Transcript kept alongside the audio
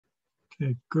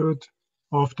Okay, good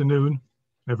afternoon,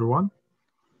 everyone.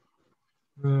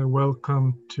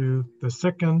 Welcome to the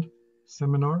second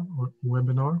seminar or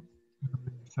webinar,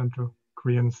 Central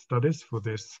Korean Studies for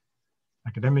this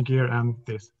academic year and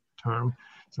this term.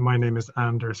 So my name is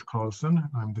Anders Carlson.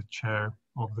 I'm the chair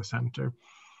of the center.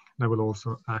 And I will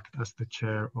also act as the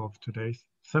chair of today's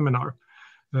seminar.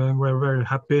 We're very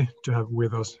happy to have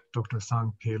with us Dr.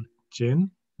 Sang-Pil Jin,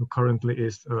 who currently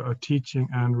is a teaching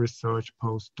and research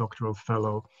postdoctoral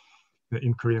fellow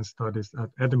in Korean Studies at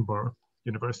Edinburgh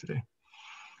University.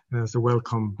 So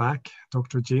welcome back,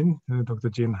 Dr. Jin. Dr.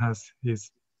 Jin has his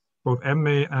both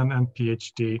MA and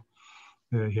PhD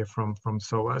here from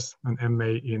SOAS, an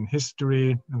MA in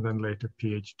history and then later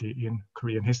PhD in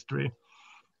Korean history.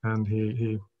 And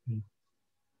he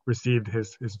received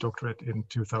his doctorate in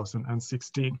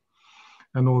 2016.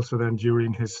 And also then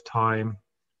during his time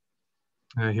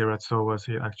here at SOAS,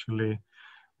 he actually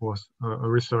was a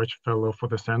research fellow for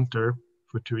the center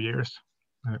for 2 years,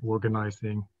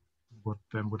 organizing what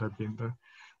then would have been the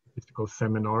physical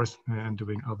seminars and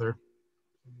doing other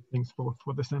things for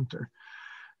the center.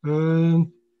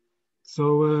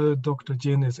 So Dr.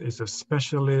 Jin is a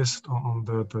specialist on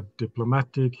the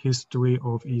diplomatic history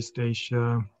of East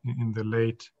Asia in the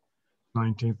late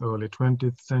 19th, early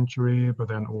 20th century, but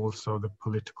then also the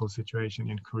political situation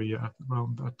in Korea at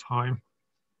around that time.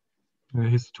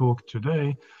 His talk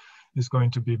today is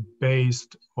going to be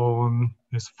based on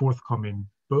his forthcoming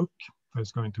book.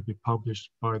 It's going to be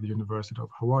published by the University of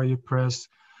Hawaii Press,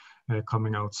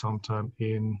 coming out sometime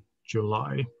in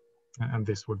July. And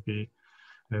this would be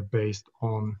based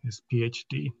on his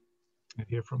PhD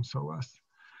here from SOAS.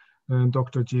 And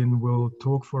Dr. Jin will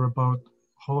talk for about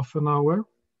half an hour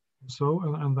or so,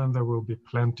 and then there will be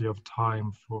plenty of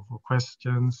time for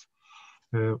questions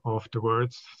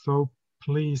afterwards. So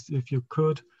please, if you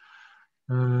could,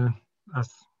 as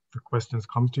the questions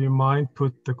come to your mind,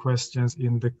 put the questions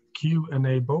in the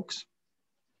Q&A box.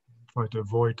 Try to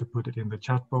avoid to put it in the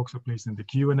chat box, or please in the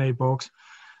Q&A box.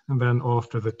 And then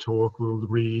after the talk, we'll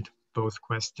read those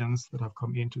questions that have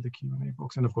come into the Q&A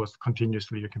box. And of course,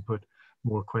 continuously, you can put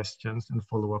more questions and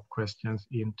follow-up questions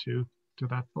into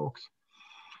that box.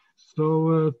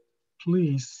 So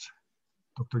please,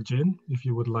 Dr. Jin, if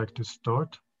you would like to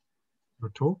start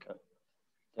your talk.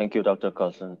 Thank you, Dr.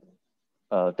 Carlson.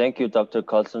 Thank you, Dr.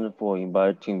 Carlson, for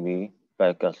inviting me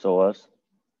back at SOAS.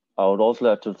 I would also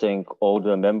like to thank all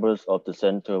the members of the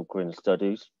Center of Korean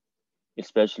Studies,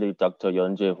 especially Dr.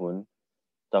 Yeon Jae-hoon,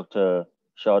 Dr.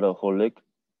 Shada Holick,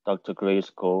 Dr. Grace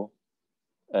Ko,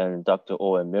 and Dr.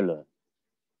 Owen Miller.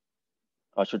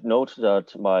 I should note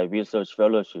that my research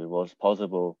fellowship was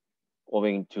possible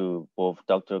owing to both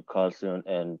Dr. Carlson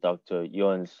and Dr.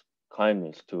 Yeon's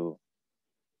kindness to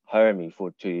hire me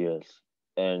for 2 years.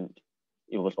 And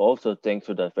it was also thanks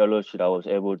to that fellowship I was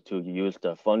able to use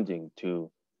the funding to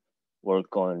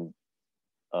work on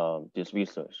this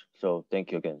research. So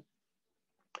thank you again.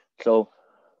 So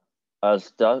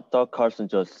as Dr. Carlson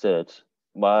just said,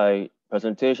 my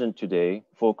presentation today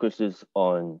focuses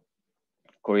on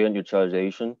Korean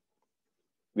neutralization,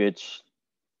 which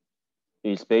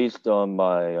is based on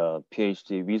my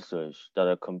PhD research that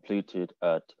I completed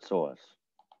at SOAS.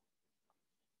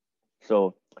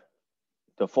 So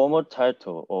the formal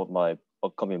title of my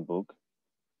upcoming book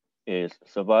is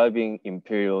Surviving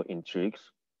Imperial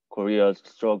Intrigues, Korea's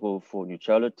Struggle for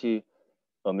Neutrality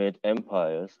Amid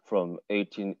Empires from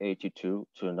 1882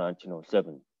 to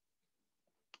 1907.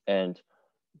 And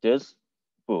this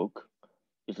book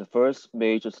is the first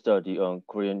major study on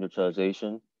Korean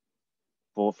neutralization,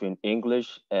 both in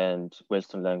English and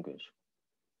Western language.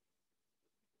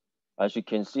 As you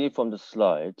can see from the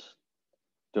slide,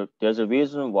 there's a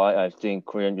reason why I think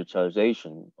Korean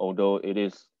neutralization, although it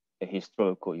is a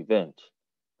historical event,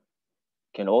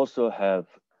 can also have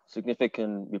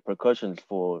significant repercussions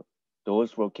for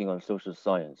those working on social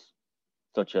science,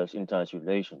 such as international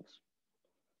relations.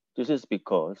 This is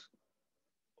because,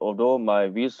 although my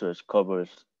research covers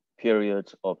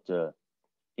periods of the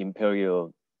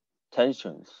imperial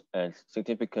tensions and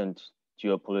significant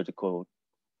geopolitical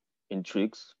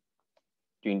intrigues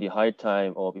during the high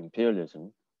time of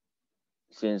imperialism,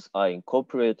 since I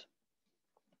incorporate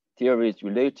theories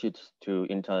related to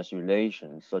international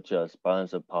relations, such as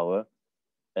balance of power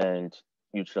and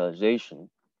neutralization,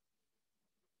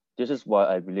 this is why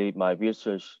I believe my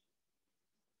research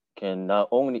can not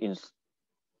only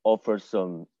offer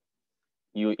some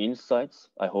new insights,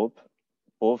 I hope,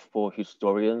 both for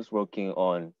historians working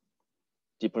on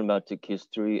diplomatic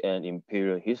history and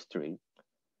imperial history,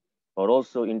 but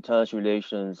also international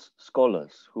relations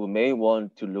scholars who may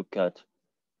want to look at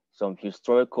some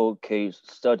historical case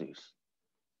studies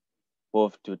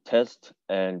both to test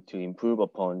and to improve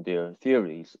upon their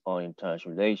theories on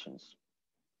international relations.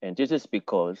 And this is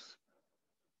because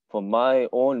for my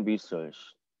own research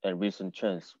and recent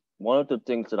trends, one of the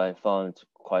things that I found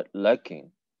quite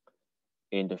lacking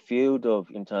in the field of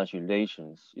international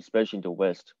relations, especially in the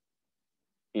West,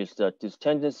 is that this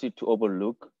tendency to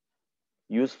overlook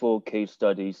useful case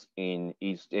studies in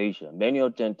East Asia. Many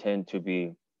of them tend to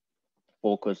be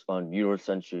focused on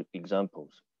Eurocentric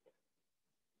examples.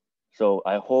 So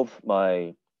I hope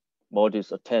my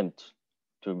modest attempt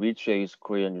to retrace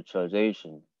Korean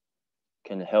neutralization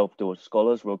can help those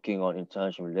scholars working on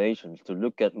international relations to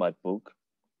look at my book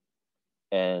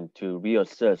and to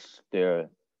reassess their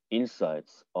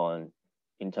insights on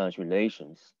international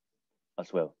relations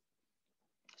as well.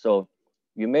 So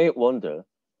you may wonder,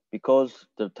 because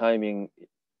the timing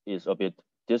is a bit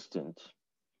distant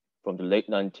from the late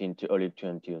 19th to early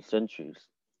 20th centuries,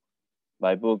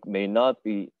 my book may not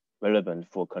be relevant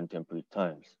for contemporary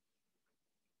times.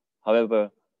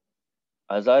 However,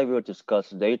 as I will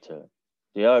discuss later,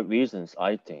 there are reasons,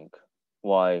 I think,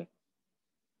 why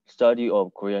study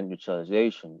of Korean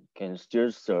neutralization can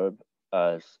still serve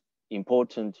as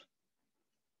important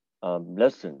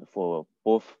lesson for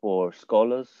both for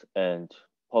scholars and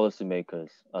policymakers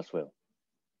as well.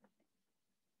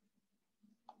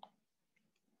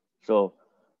 So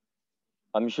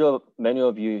I'm sure many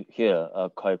of you here are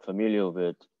quite familiar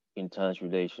with international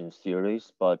relations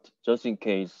theories, but just in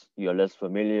case you are less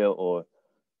familiar or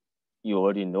you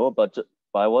already know, but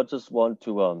I would just want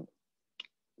to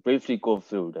briefly go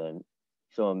through then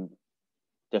some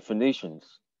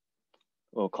definitions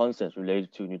or concepts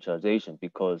related to neutralization,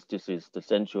 because this is the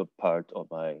central part of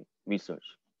my research.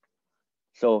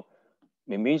 So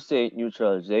when we say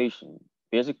neutralization,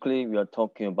 basically we are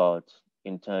talking about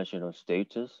international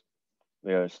status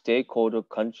where stakeholder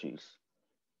countries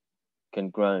can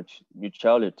grant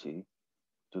neutrality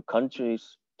to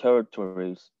countries,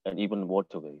 territories, and even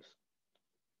waterways.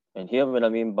 And here, what I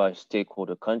mean by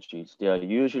stakeholder countries, they are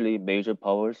usually major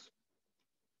powers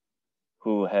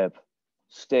who have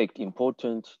staked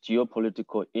important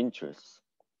geopolitical interests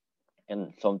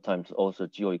and sometimes also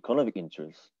geoeconomic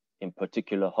interests in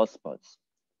particular hotspots,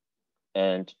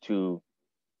 and to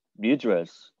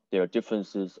redress their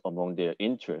differences among their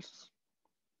interests,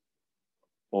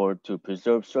 or to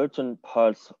preserve certain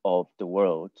parts of the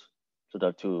world so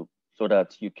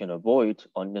that you can avoid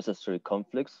unnecessary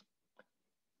conflicts.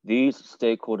 These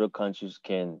stakeholder countries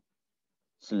can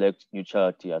select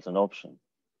neutrality as an option.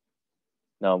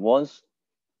 Now, once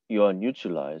you are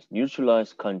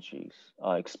neutralized countries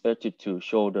are expected to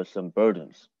shoulder some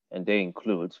burdens, and they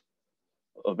include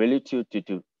ability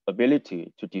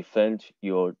to defend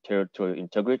your territorial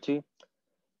integrity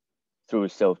through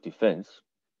self-defense,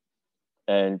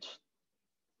 and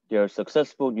their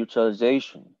successful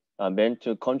neutralization are meant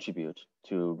to contribute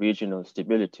to regional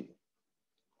stability.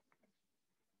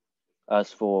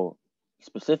 As for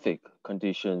specific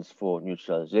conditions for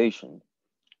neutralization,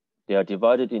 they are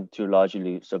divided into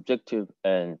largely subjective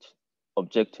and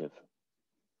objective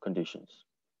conditions.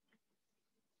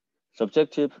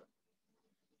 Subjective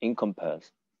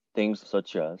encompass things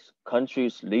such as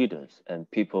countries' leaders and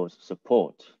people's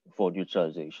support for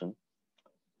neutralization,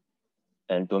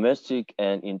 and domestic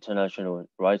and international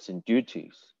rights and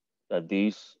duties that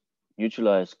these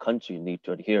neutralized countries need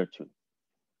to adhere to.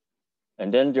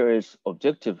 And then there is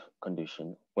objective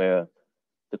condition where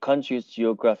the country's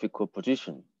geographical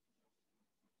position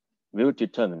will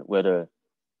determine whether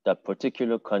that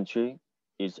particular country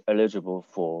is eligible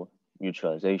for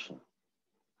neutralization.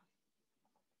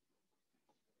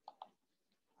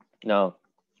 Now,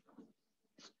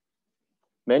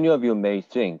 many of you may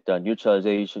think that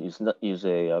neutralization is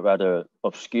a rather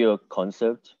obscure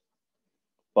concept,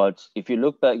 but if you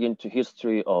look back into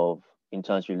history of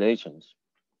international relations,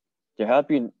 there have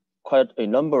been quite a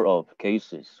number of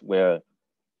cases where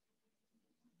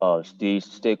these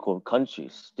stakeholder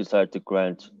countries decide to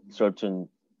grant certain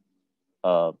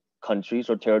countries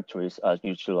or territories as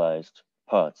neutralized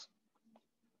parts.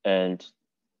 And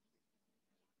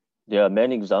there are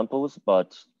many examples,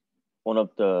 but some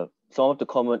of the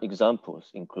common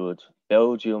examples include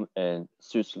Belgium and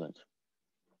Switzerland.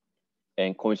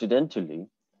 And coincidentally,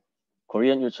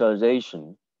 Korean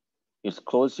neutralization is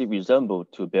closely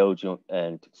resembled to Belgium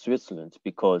and Switzerland,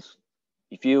 because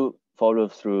if you follow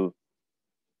through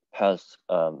past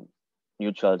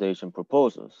neutralization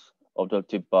proposals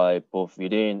adopted by both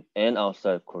within and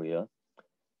outside Korea,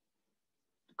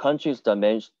 countries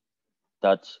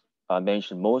that are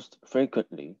mentioned most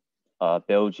frequently are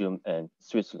Belgium and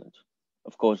Switzerland.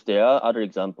 Of course, there are other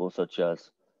examples such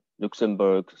as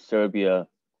Luxembourg, Serbia,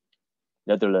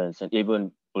 Netherlands, and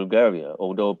even Bulgaria,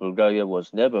 although Bulgaria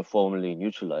was never formally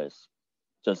neutralized,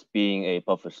 just being a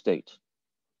buffer state.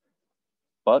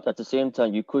 But at the same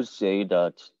time, you could say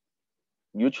that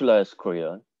neutralized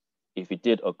Korea, if it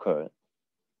did occur,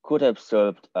 could have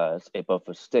served as a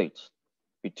buffer state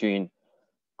between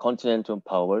continental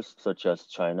powers such as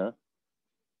China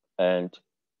and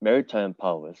maritime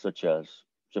powers such as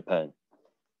Japan.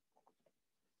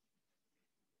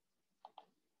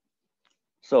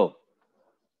 So,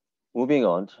 moving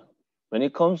on, when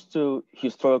it comes to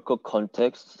historical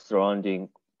context surrounding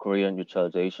Korean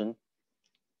neutralization,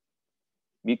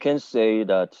 we can say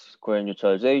that Korean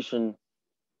neutralization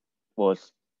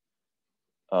was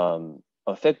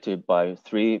affected by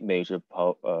three major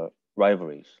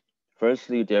rivalries.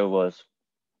 Firstly, there was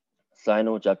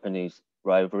Sino-Japanese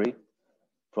rivalry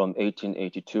from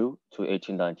 1882 to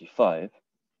 1895.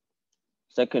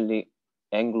 Secondly,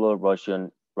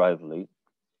 Anglo-Russian rivalry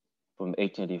from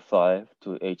 1885 to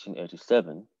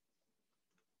 1887.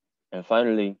 And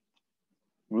finally,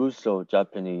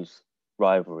 Russo-Japanese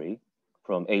rivalry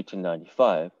from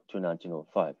 1895 to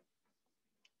 1905.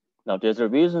 Now, there's a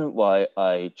reason why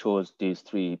I chose these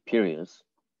three periods.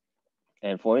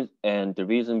 And the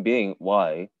reason being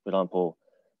why, for example,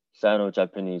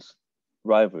 Sino-Japanese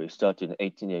rivalry started in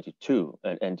 1882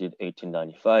 and ended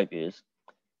 1895 is,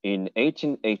 in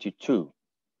 1882,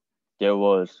 there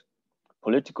was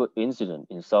political incident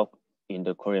in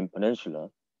the Korean Peninsula,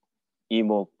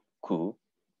 Imo coup,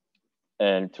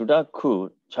 and through that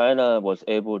coup, China was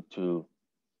able to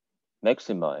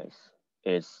maximize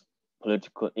its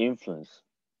political influence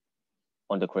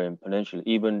on the Korean Peninsula,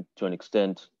 even to an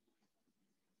extent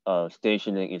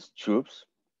stationing its troops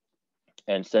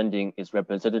and sending its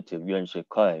representative Yuan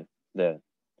Shikai there.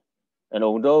 And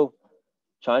although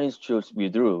Chinese troops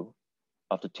withdrew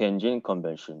after Tianjin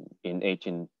Convention in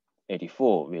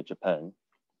 1884 with Japan,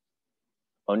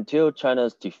 until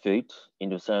China's defeat in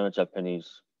the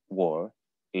Sino-Japanese War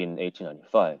in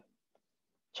 1895,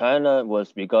 China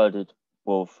was regarded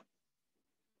both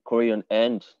Korean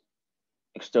and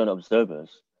external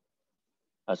observers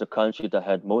as a country that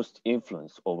had most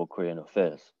influence over Korean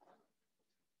affairs.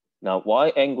 Now, why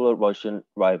Anglo-Russian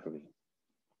rivalry?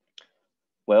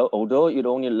 Well, although it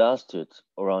only lasted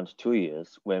around 2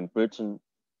 years when Britain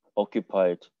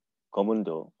occupied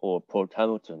Gomundo, or Port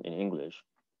Hamilton in English,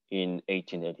 in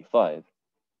 1885,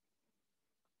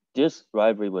 this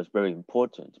rivalry was very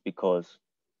important because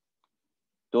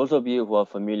those of you who are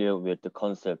familiar with the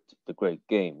concept, the Great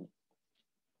Game,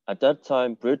 at that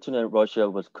time, Britain and Russia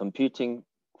was competing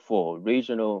for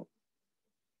regional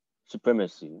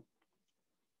supremacy,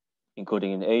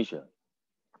 including in Asia.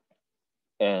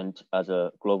 And as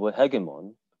a global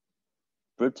hegemon,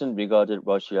 Britain regarded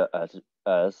Russia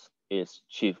as its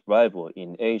chief rival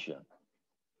in Asia.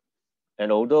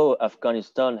 And although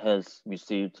Afghanistan has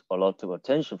received a lot of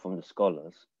attention from the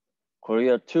scholars,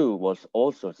 Korea too was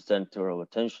also the center of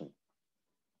attention.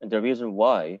 And the reason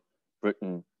why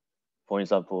Britain, for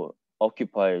example,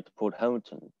 occupied Port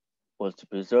Hamilton was to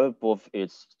preserve both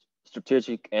its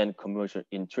strategic and commercial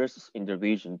interests in the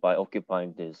region by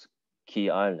occupying this key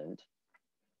island,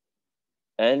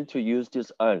 and to use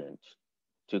this island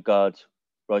to guard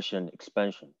Russian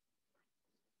expansion.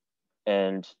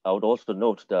 And I would also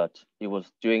note that it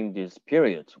was during this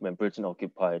period when Britain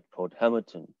occupied Port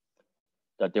Hamilton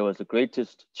that there was the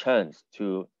greatest chance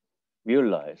to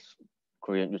realize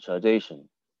Korean neutralization,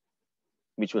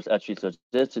 which was actually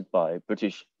suggested by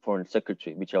British Foreign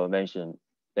Secretary, which I will mention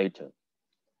later.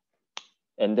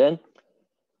 And then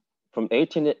from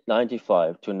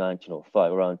 1895 to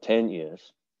 1905, around 10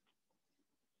 years,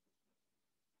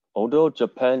 although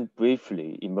Japan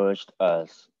briefly emerged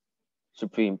as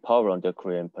supreme power on the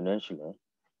Korean Peninsula,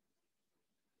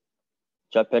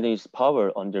 Japanese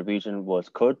power on the region was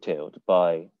curtailed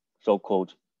by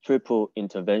so-called triple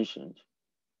intervention,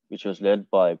 which was led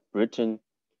by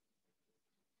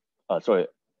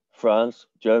France,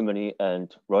 Germany,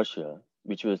 and Russia,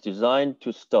 which was designed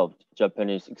to stop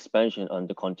Japanese expansion on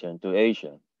the continental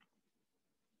Asia.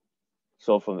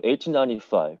 So from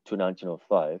 1895 to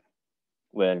 1905,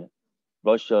 when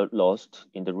Russia lost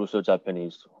in the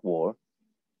Russo-Japanese War,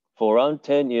 for around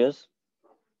 10 years,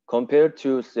 compared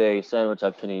to, say,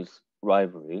 Sino-Japanese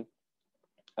rivalry,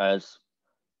 as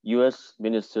US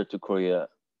Minister to Korea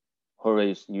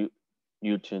Horace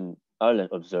Newton Allen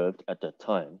observed at that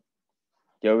time,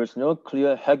 there was no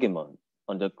clear hegemon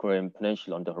on the Korean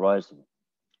Peninsula on the horizon.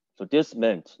 So this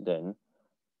meant then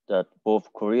that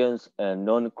both Koreans and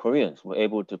non-Koreans were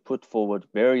able to put forward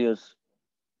various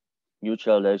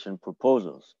neutralization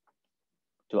proposals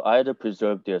to either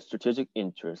preserve their strategic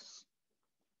interests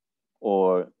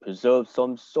or preserve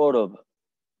some sort of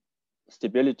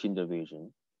stability in the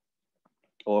region,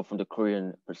 or from the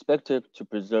Korean perspective, to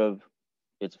preserve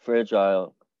its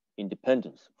fragile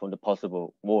independence from the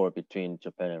possible war between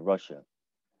Japan and Russia.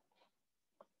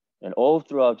 And all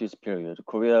throughout this period,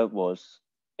 Korea was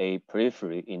a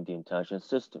periphery in the international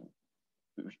system,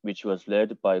 which was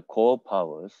led by core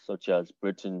powers such as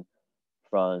Britain,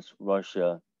 France,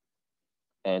 Russia,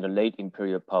 and the late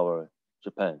imperial power,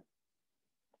 Japan.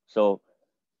 So,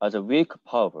 as a weak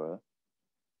power,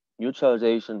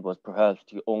 neutralization was perhaps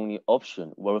the only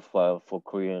option worthwhile for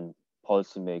Korean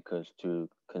policymakers to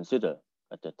consider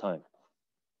at that time.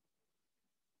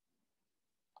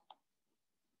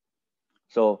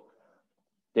 So,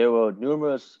 there were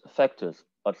numerous factors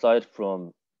aside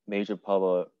from major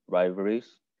power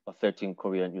rivalries affecting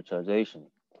Korean neutralization.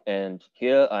 And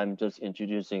here I'm just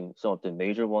introducing some of the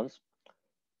major ones.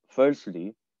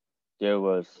 Firstly, there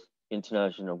was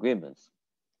international agreements.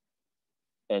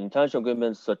 And international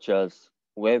agreements such as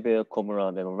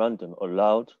Weber-Komura Memorandum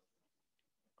allowed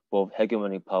both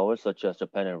hegemonic powers such as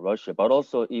Japan and Russia, but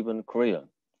also even Korea,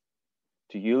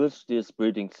 to use this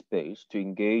breathing space to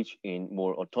engage in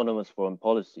more autonomous foreign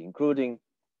policy, including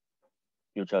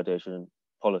neutralization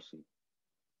policy.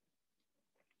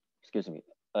 Excuse me.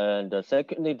 And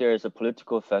secondly, there is a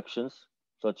political factions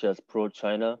such as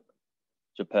pro-China,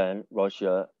 Japan,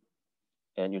 Russia,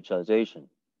 and neutralization.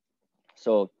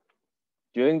 So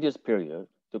during this period,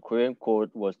 the Korean court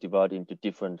was divided into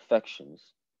different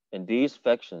factions, and these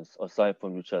factions, aside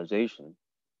from neutralization,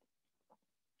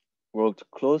 worked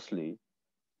closely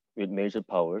with major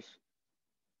powers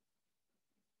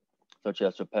such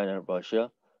as Japan and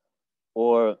Russia,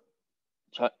 or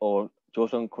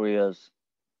Joseon Korea's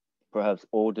perhaps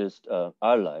oldest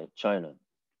ally, China.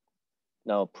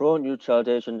 Now,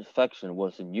 pro-neutralization faction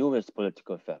was the newest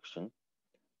political faction,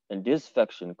 and this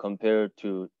faction, compared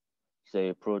to,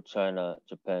 say, pro-China,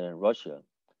 Japan, and Russia,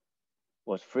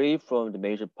 was free from the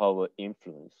major power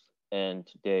influence, and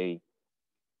they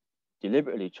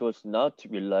deliberately chose not to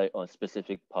rely on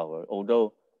specific power,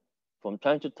 although from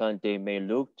time to time they may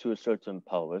look to certain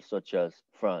powers such as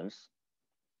France,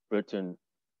 Britain,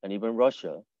 and even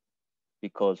Russia,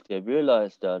 because they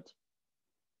realized that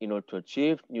in order to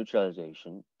achieve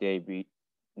neutralization, they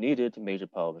needed major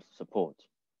powers' support.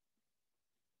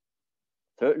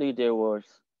 Thirdly, there was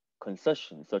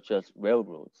concessions such as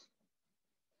railroads.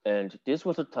 And this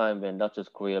was a time when not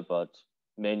just Korea, but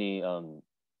many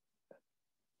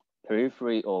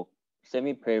periphery or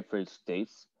semi-periphery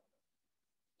states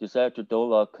decided to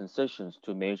dole out concessions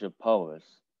to major powers.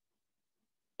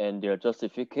 And their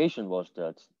justification was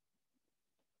that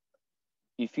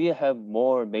if you have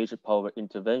more major power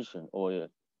intervention or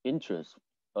interest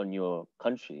on your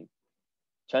country,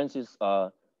 chances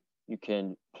are you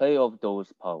can play off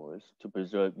those powers to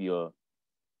preserve your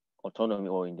autonomy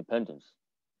or independence.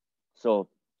 So,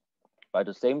 by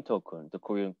the same token, the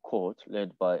Korean court,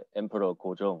 led by Emperor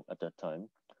Gojong at that time,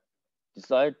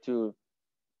 decided to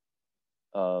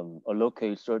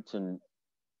allocate certain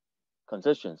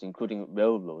concessions, including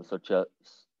railroads such as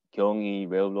Gyeonggi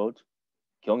Railroad,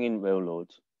 Gyeongin Railroad,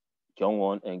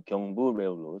 Gyeongwon, and Gyeongbu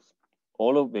Railroads,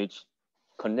 all of which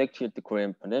connected the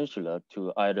Korean peninsula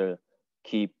to either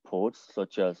key ports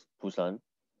such as Busan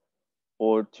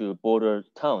or to border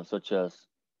towns such as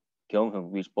Gyeonghang,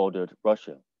 which bordered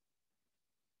Russia.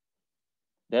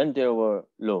 Then there were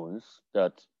loans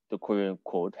that the Korean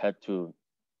court had to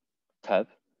tap.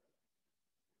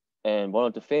 And one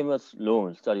of the famous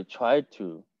loans that it tried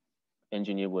to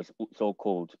engineer was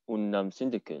so-called Unnam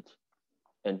Syndicate.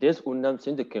 And this Unnam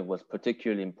Syndicate was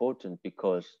particularly important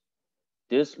because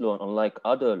this loan, unlike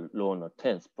other loan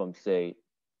attempts from, say,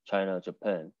 China,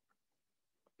 Japan,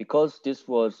 because this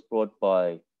was brought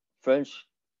by French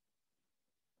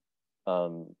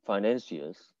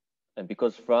financiers, and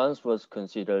because France was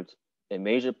considered a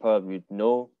major power with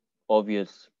no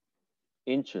obvious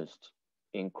interest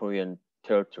in Korean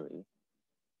territory,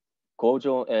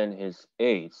 Gojong and his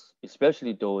aides,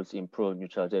 especially those in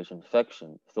pro-neutralization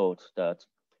faction, thought that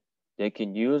they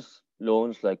can use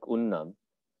loans like Unnam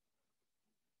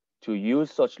to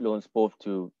use such loans both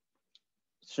to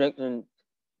strengthen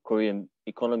Korean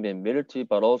economy and military,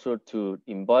 but also to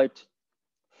invite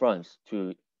France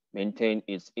to maintain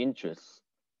its interests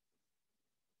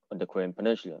on the Korean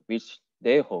peninsula, which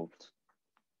they hoped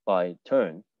by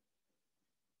turn,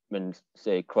 when,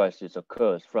 say, crisis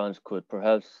occurs, France could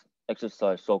perhaps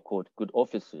exercise so-called good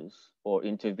offices or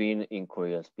intervene in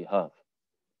Korea's behalf.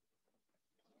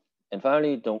 And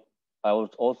finally, I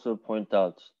would also point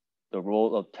out the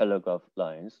role of telegraph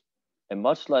lines. And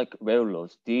much like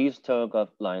railroads, these telegraph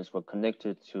lines were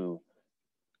connected to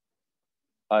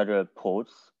either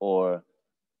ports or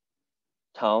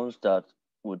towns that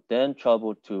would then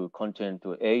travel to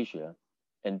continental Asia.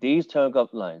 And these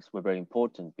telegraph lines were very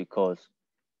important because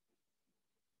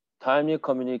timely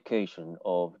communication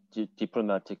of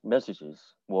diplomatic messages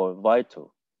were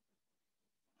vital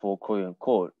for Korean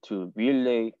court to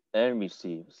relay and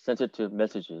receive sensitive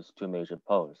messages to major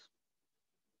powers.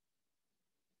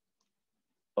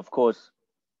 Of course,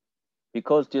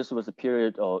 because this was a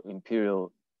period of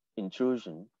imperial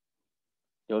intrusion,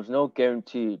 there was no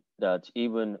guarantee that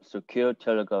even secure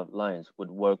telegraph lines would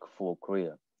work for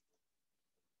Korea.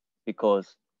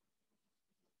 Because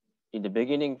in the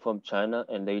beginning from China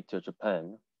and later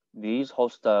Japan, these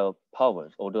hostile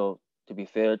powers, although to be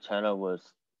fair, China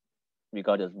was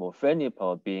regarded as more friendly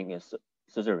power being a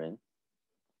suzerain,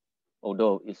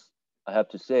 although I have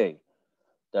to say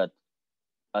that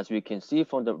as we can see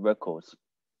from the records,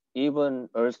 even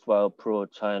erstwhile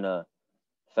pro-China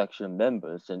faction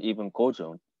members and even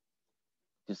Kojong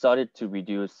decided to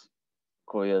reduce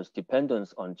Korea's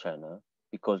dependence on China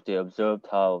because they observed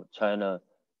how China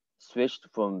switched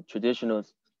from traditional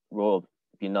role of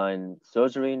benign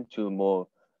suzerain to more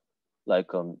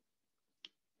like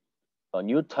a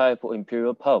new type of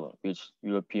imperial power, which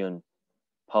European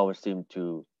powers seem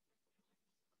to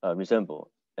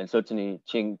resemble. And certainly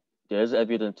there is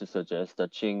evidence to suggest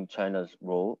that Qing China's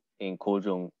role in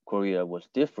Kojong Korea was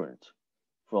different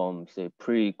from, say,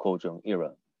 pre-Kojong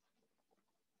era.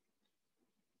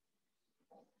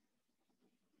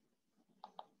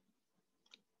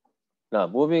 Now,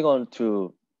 moving on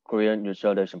to Korean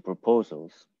neutralization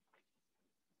proposals.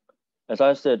 As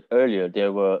I said earlier,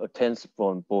 there were attempts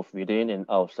from both within and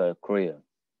outside Korea.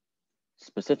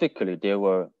 Specifically, there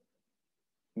were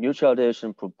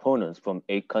neutralization proponents from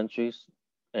 8 countries,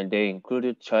 and they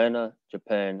included China,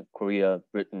 Japan, Korea,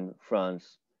 Britain,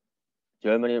 France,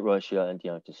 Germany, Russia, and the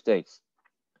United States.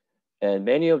 And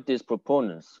many of these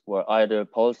proponents were either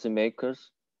policymakers,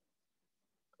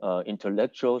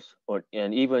 intellectuals,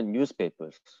 and even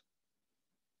newspapers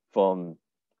from,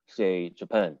 say,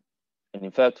 Japan. And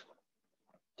in fact,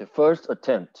 the first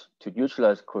attempt to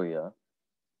neutralize Korea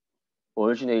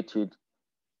originated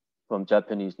from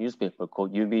Japanese newspaper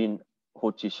called Yumin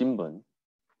Hochi Shimbun,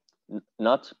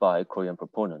 not by Korean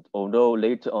proponent, although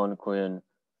later on Korean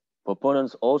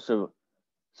proponents also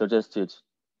suggested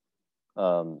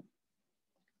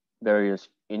various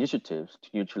initiatives to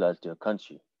neutralize their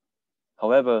country.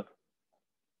 However,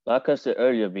 like I said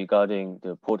earlier regarding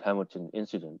the Port Hamilton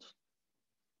incident,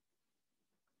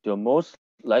 the most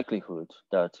likelihood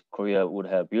that Korea would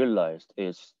have realized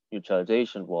its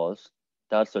neutralization was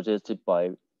that suggested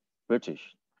by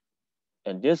British.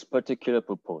 And this particular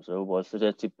proposal was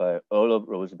suggested by Earl of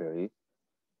Rosebery,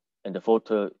 and the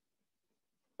photo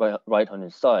right on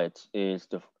his side is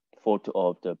the photo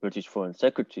of the British Foreign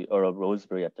Secretary, Earl of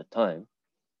Rosebery at the time.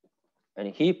 And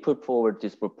he put forward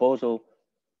this proposal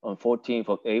on 14th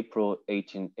of April,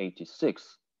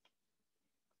 1886,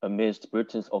 amidst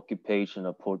Britain's occupation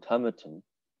of Port Hamilton,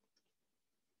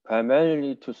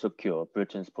 primarily to secure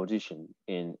Britain's position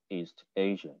in East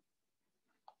Asia.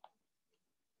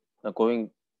 Now,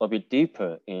 going a bit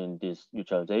deeper in this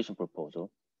neutralization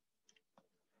proposal,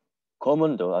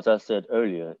 Commando, as I said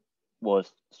earlier,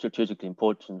 was strategically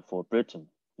important for Britain.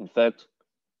 In fact,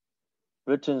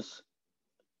 Britain's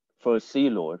first Sea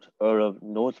Lord, Earl of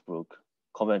Northbrook,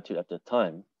 commented at the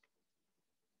time,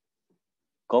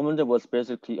 Commando was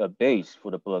basically a base for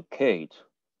the blockade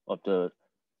of the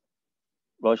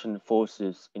Russian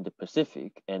forces in the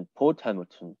Pacific, and Port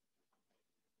Hamilton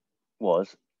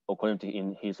was, according to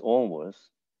in his own words,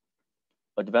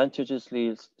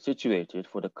 advantageously situated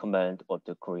for the command of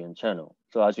the Korean Channel.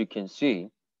 So as you can see,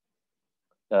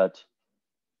 that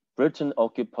Britain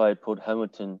occupied Port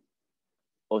Hamilton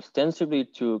ostensibly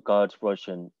to guard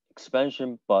Russian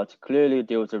expansion, but clearly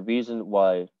there was a reason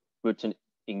why Britain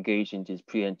engaged in this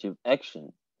preemptive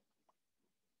action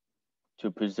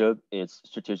to preserve its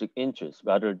strategic interests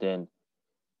rather than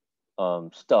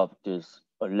stop this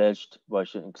alleged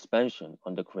Russian expansion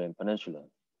on the Korean Peninsula.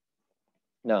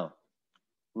 Now,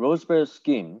 Rosebery's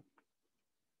scheme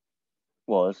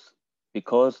was,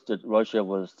 because that Russia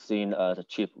was seen as a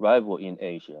chief rival in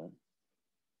Asia,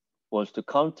 was to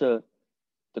counter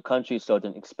the country's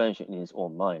southern expansion in its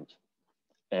own mind.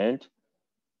 And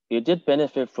it did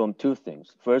benefit from 2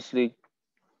 things. Firstly,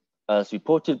 as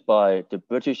reported by the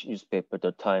British newspaper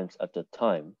The Times at the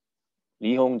time,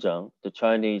 Li Hongjiang, the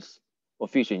Chinese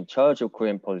official in charge of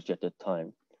Korean policy at the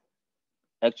time,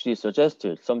 actually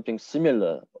suggested something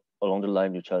similar along the line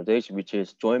of neutralization, which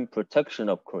is joint protection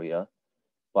of Korea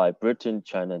by Britain,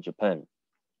 China, and Japan.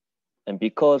 And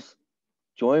because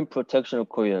joint protection of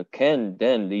Korea can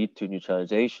then lead to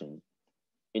neutralization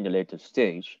in the later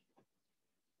stage,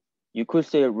 you could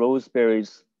say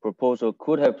Roseberry's proposal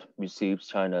could have received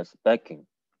China's backing,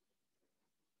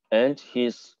 and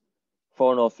his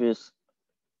Foreign Office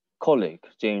colleague,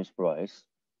 James Bryce,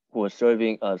 who was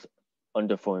serving as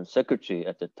Under Foreign Secretary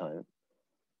at the time,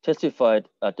 testified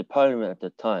at the parliament at the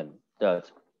time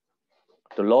that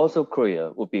the loss of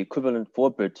Korea would be equivalent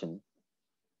for Britain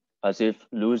as if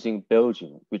losing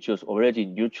Belgium, which was already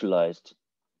neutralized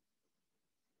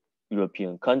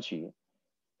European country,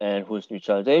 and whose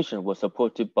neutralization was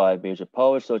supported by major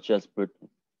powers such as Britain.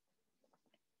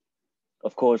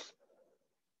 Of course,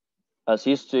 as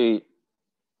history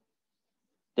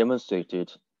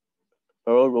demonstrated,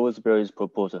 Earl Rosebery's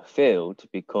proposal failed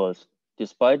because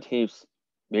despite his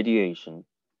mediation,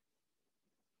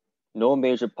 no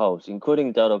major powers,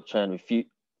 including that of China,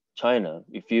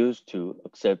 refused to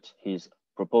accept his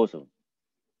proposal.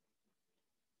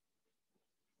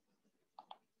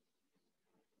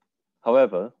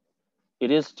 However,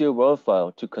 it is still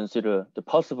worthwhile to consider the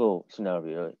possible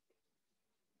scenario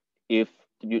if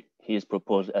his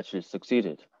proposal actually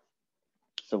succeeded.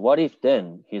 So what if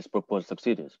then his proposal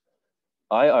succeeded?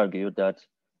 I argue that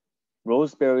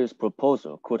Rosebery's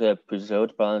proposal could have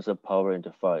preserved balance of power in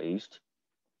the Far East.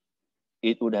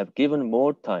 It would have given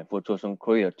more time for Joseon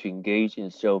Korea to engage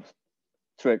in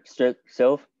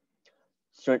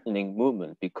self-strengthening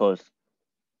movement, because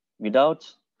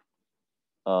without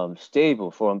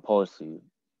stable foreign policy,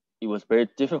 it was very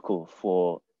difficult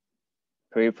for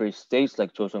periphery states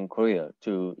like Joseon Korea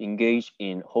to engage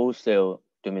in wholesale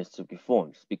domestic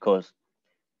reforms, because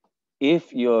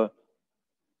if your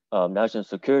national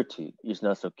security is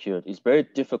not secured, it's very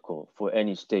difficult for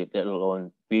any state, let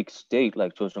alone big state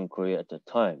like Joseon Korea at the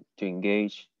time, to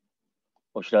engage,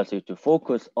 or should I say, to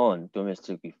focus on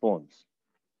domestic reforms.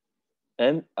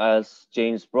 And as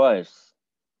James Bryce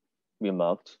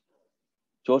remarked,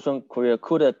 Joseon Korea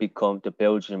could have become the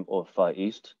Belgium of Far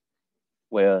East,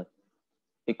 where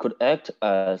it could act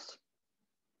as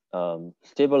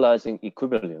stabilizing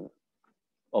equilibrium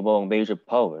among major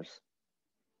powers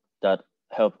that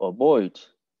help avoid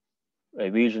a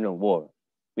regional war,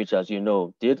 which, as you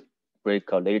know, did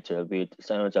break out later with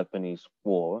Sino-Japanese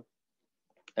war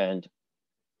and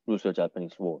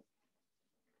Russo-Japanese war.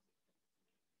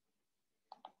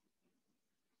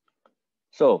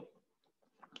 So,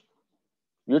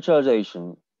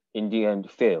 neutralization in the end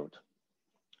failed.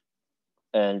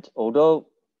 And although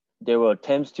there were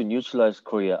attempts to neutralize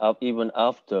Korea even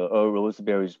after Earl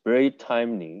Rosebery's very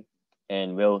timely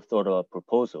and well thought out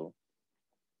proposal,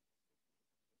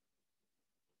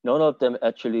 none of them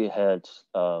actually had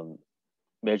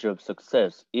measure of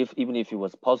success, even if it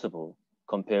was possible,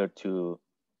 compared to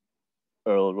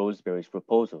Earl Rosebery's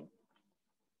proposal.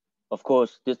 Of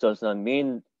course, this does not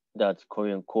mean that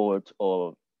Korean court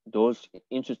or those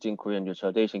interested in Korean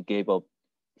neutralization gave up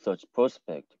such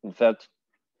prospect. In fact,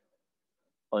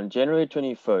 on January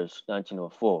 21st,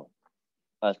 1904,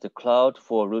 as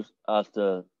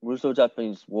the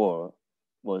Russo-Japanese war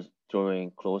was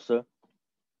drawing closer,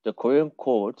 the Korean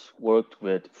court worked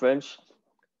with French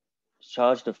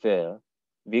charge d'affaires,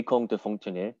 Vicomte de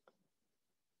Fontenay,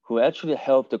 who actually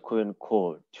helped the Korean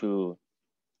court to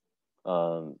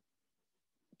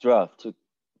draft a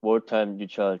wartime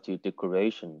neutrality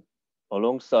declaration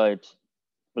alongside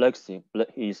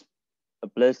his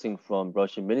blessing from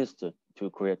Russian minister to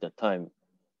Korea at the time,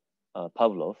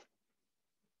 Pavlov.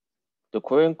 The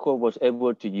Korean court was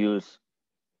able to use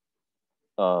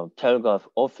telegraph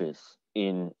office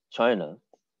in China,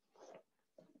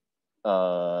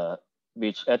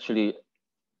 which actually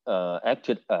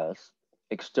acted as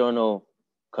external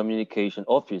communication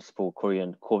office for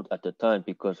Korean court at the time,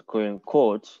 because Korean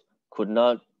courts could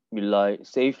not rely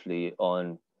safely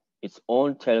on its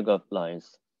own telegraph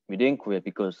lines within Korea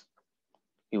because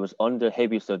it was under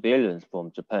heavy surveillance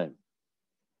from Japan.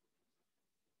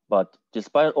 But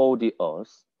despite all the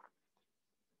odds,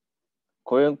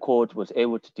 Korean court was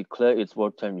able to declare its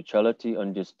wartime neutrality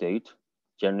on this date,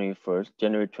 January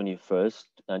 21st,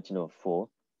 1904.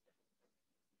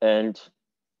 And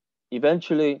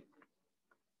eventually,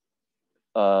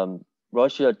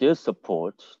 Russia did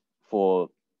support for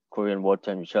Korean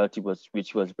wartime neutrality,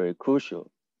 which was very crucial,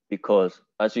 because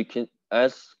as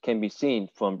can be seen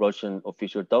from Russian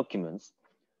official documents,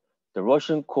 the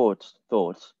Russian court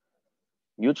thought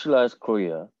neutralize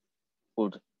Korea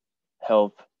would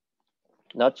help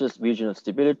not just regional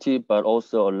stability, but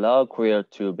also allow Korea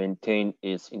to maintain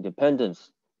its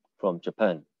independence from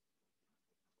Japan.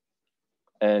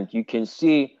 And you can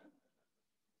see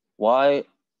why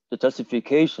the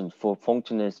justification for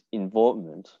Fontenay's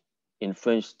involvement in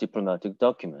French diplomatic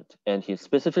document, and he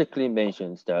specifically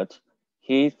mentions that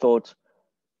he thought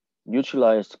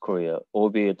neutralized Korea,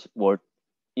 albeit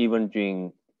even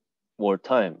during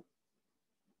wartime,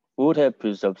 would have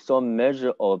preserved some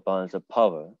measure of balance of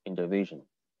power in the region.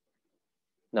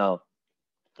 Now,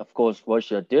 of course,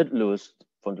 Russia did lose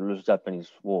from the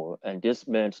Russo-Japanese War, and this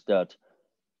meant that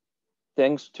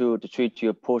thanks to the Treaty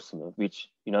of Portsmouth, which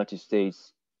United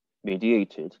States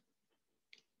mediated,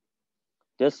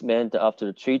 this meant that after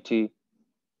the treaty,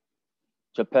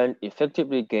 Japan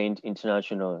effectively gained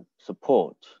international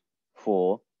support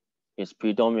for its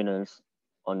predominance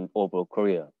on over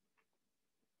Korea.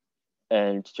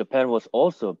 And Japan was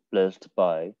also blessed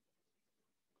by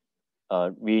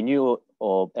renewal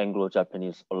of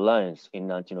Anglo-Japanese alliance in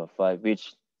 1905,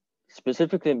 which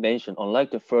specifically mentioned,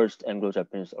 unlike the first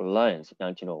Anglo-Japanese alliance in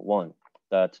 1901,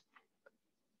 that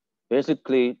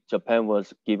basically Japan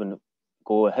was given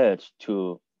go ahead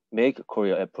to make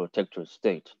Korea a protectorate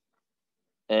state.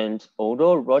 And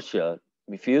although Russia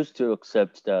refused to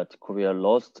accept that Korea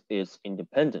lost its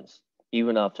independence,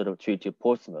 even after the Treaty of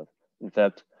Portsmouth, in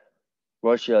fact,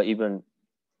 Russia even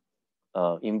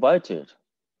invited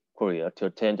Korea to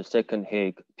attend the Second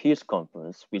Hague Peace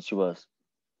Conference, which was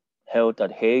held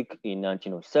at Hague in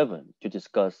 1907 to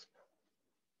discuss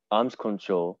arms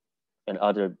control and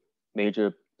other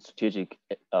major strategic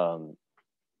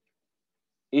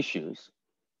issues.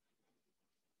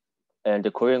 And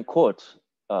the Korean court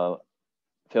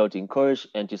felt encouraged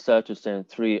and decided to send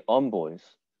 3 envoys,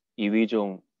 Lee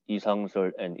Wi-jong, Lee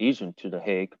Sang-seol, and Lee Jun, to The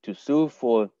Hague to sue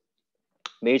for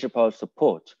major power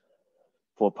support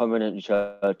for permanent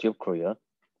neutrality of Korea.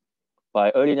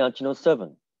 By early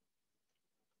 1907,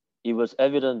 it was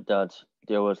evident that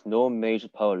there was no major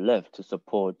power left to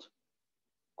support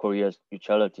Korea's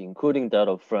neutrality, including that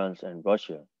of France and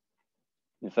Russia.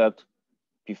 In fact,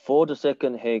 before the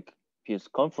Second Hague Peace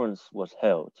Conference was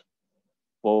held,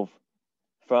 both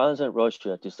France and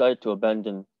Russia decided to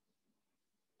abandon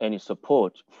any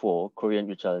support for Korean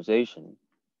neutralization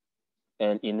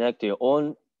and enact their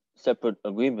own separate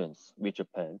agreements with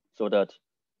Japan, so that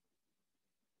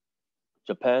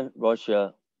Japan,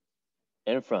 Russia,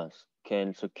 and France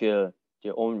can secure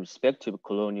their own respective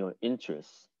colonial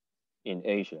interests in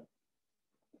Asia.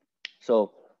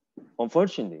 So,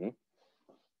 unfortunately,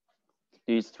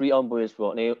 these 3 envoys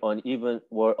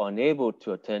were unable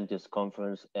to attend this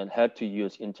conference and had to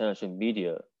use international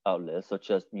media outlets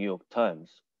such as New York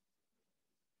Times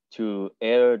to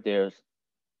air their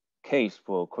case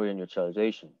for Korean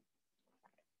neutralization.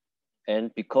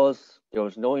 And because there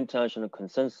was no international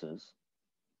consensus,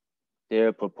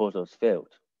 their proposals failed.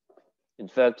 In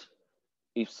fact,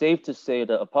 it's safe to say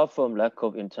that apart from lack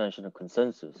of international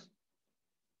consensus,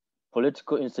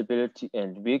 political instability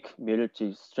and weak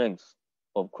military strength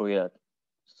of Korea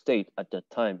state at that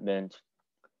time meant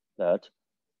that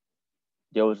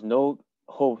there was no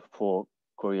hope for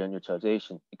Korean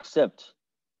neutralization, except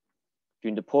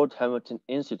during the Port Hamilton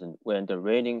incident, when the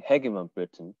reigning hegemon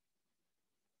Britain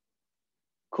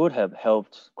could have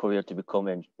helped Korea to become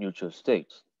a neutral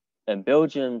state. And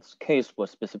Belgium's case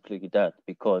was specifically that,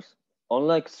 because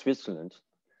unlike Switzerland,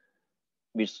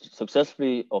 which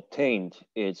successfully obtained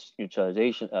its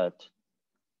neutralization at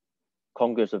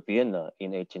Congress of Vienna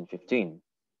in 1815,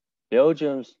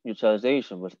 Belgium's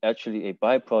neutralization was actually a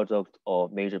byproduct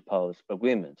of major powers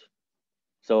agreement.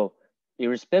 So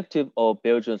irrespective of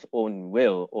Belgium's own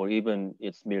will or even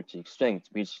its military strength,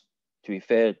 which to be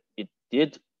fair, it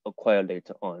did acquire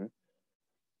later on,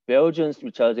 Belgium's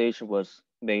neutralization was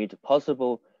made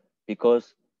possible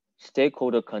because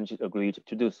stakeholder countries agreed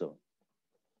to do so.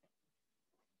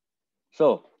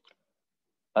 So,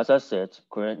 as I said,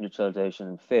 Korean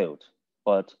neutralization failed,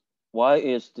 but why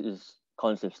is this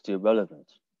concept still relevant?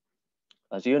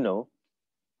 As you know,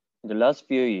 in the last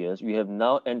few years, we have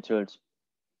now entered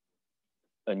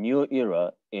a new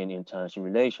era in international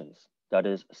relations, that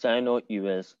is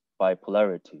Sino-US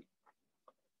bipolarity.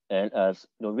 And as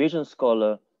Norwegian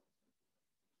scholar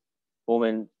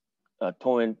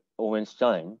Towen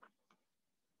Owenstein,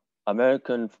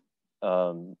 American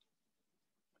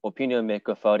opinion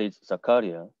maker Farid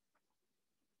Zakaria,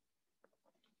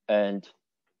 and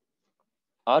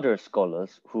other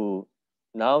scholars who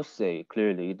now say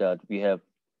clearly that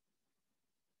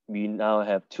we now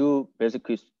have 2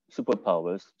 basically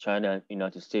superpowers, China and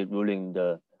United States, ruling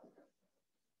the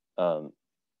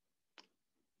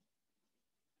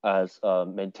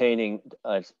maintaining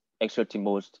as exerting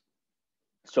most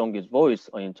strongest voice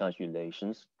on international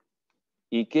relations.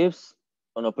 It gives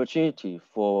an opportunity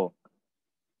for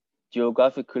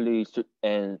geographically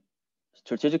and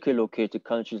strategically located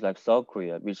countries like South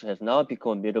Korea, which has now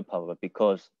become a middle power,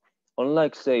 because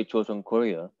unlike, say, Joseon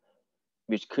Korea,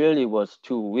 which clearly was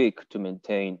too weak to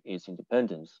maintain its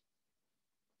independence,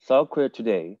 South Korea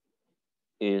today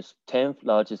is 10th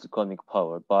largest economic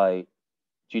power by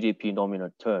GDP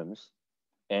nominal terms.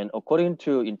 And according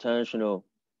to international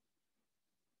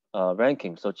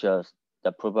rankings, such as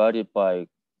that provided by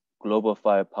Global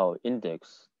Firepower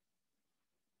Index,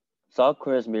 South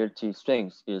Korea's military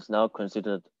strength is now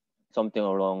considered something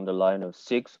along the line of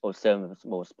 6th or 7th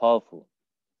most powerful.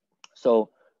 So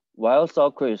while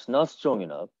South Korea is not strong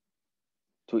enough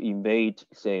to invade,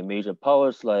 say, major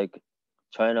powers like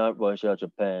China, Russia,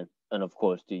 Japan, and of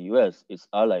course the US, its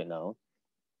ally now,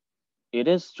 it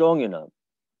is strong enough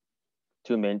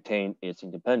to maintain its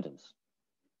independence.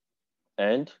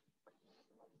 And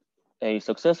a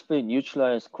successfully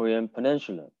neutralized Korean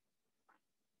peninsula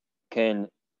can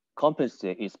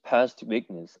compensate its past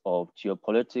weakness of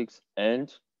geopolitics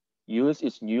and use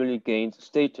its newly gained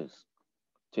status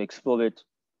to exploit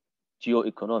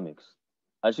geoeconomics,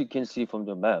 as you can see from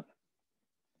the map.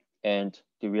 And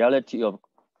the reality of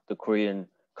the Korean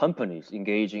companies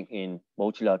engaging in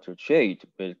multilateral trade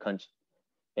with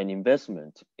and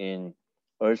investment in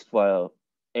erstwhile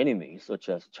enemies such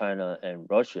as China and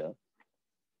Russia,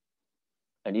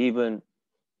 and even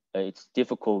its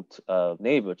difficult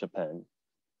neighbor Japan,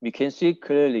 we can see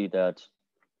clearly that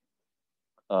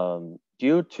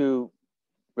due to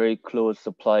very close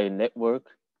supply network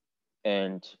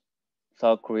and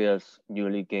South Korea's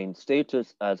newly gained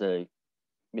status as a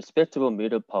respectable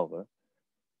middle power,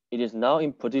 it is now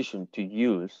in position to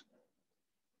use,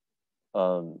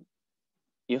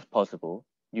 if possible,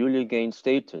 newly gained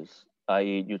status,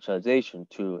 i.e. neutralization,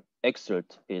 to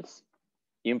exert its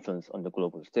influence on the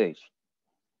global stage.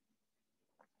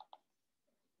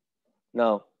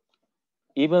 Now,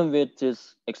 even with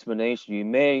this explanation, you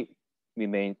may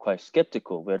remain quite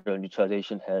skeptical whether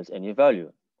neutralization has any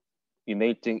value. You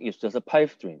may think it's just a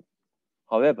pipe dream.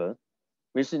 However,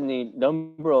 recently, a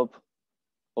number of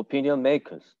opinion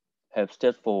makers have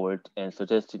stepped forward and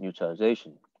suggested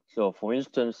neutralization. So, for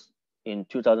instance, in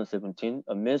 2017,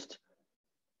 amidst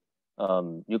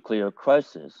nuclear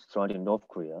crisis surrounding North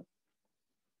Korea,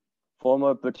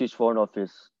 former British Foreign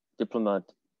Office diplomat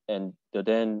and the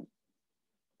then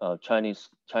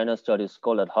China Studies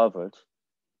scholar at Harvard,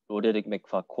 Roderick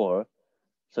McFarquhar,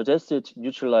 suggested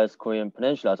neutralize Korean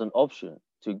Peninsula as an option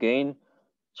to gain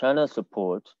China's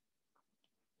support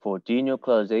for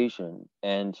denuclearization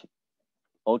and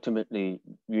ultimately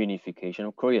reunification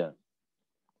of Korea.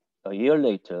 A year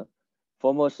later,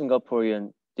 former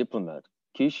Singaporean diplomat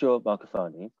Kishore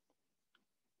Mahbubani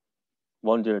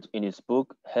wondered in his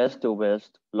book, Has the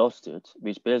West Lost It?,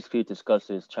 which basically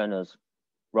discusses China's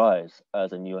rise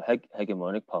as a new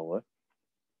hegemonic power.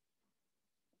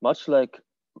 Much like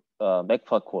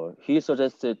McFarquhar, he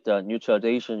suggested that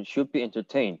neutralization should be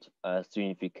entertained as the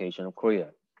unification of Korea.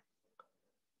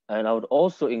 And I would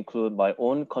also include my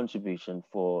own contribution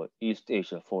for East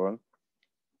Asia Forum.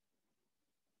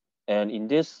 And in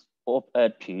this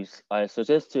op-ed piece, I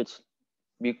suggested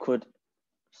we could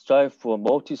strive for a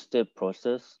multi-step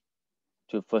process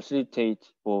to facilitate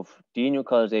both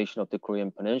denuclearization of the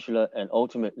Korean Peninsula and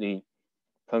ultimately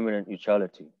permanent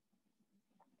neutrality.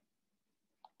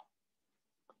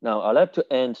 Now, I'd like to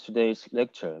end today's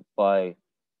lecture by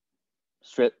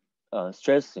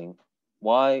stressing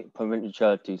why permanent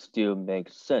neutrality still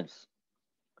makes sense,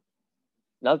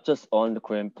 not just on the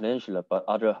Korean Peninsula, but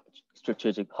other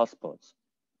strategic hotspots.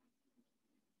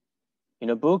 In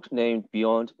a book named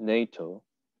Beyond NATO,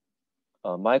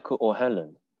 Michael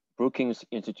O'Hanlon, Brookings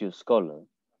Institute scholar,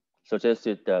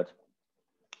 suggested that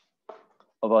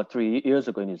about 3 years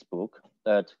ago in his book,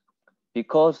 that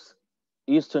because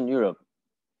Eastern Europe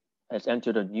has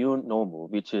entered a new normal,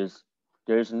 which is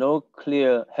there is no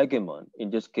clear hegemon,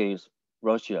 in this case,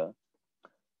 Russia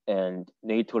and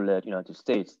NATO-led United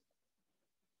States,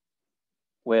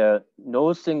 where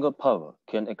no single power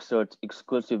can exert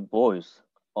exclusive voice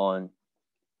on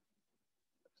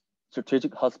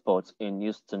strategic hotspots in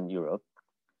Eastern Europe.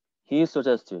 He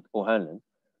suggested, O'Hanlon,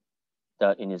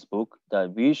 that in his book,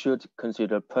 that we should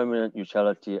consider permanent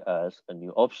neutrality as a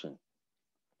new option.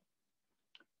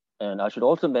 And I should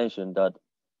also mention that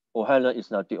O'Hanlon is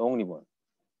not the only one.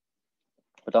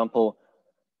 For example,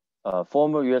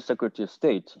 former US Secretary of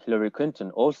State Hillary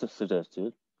Clinton also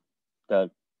suggested that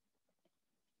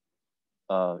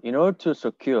in order to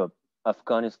secure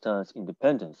Afghanistan's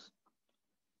independence,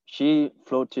 she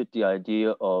floated the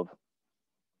idea of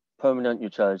permanent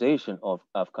neutralization of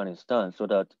Afghanistan so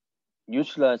that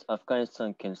neutralized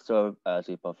Afghanistan can serve as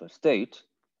a buffer state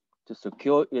to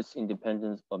secure its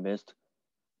independence amidst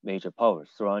major powers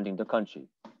surrounding the country.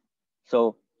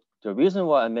 So The reason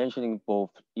why I'm mentioning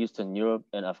both Eastern Europe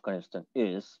and Afghanistan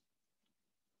is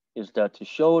that to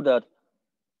show that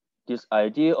this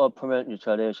idea of permanent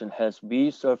neutralization has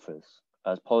resurfaced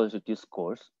as policy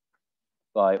discourse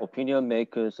by opinion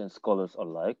makers and scholars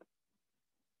alike.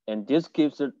 And this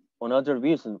gives it another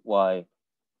reason why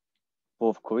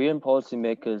both Korean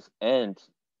policymakers and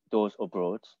those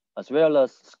abroad, as well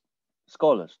as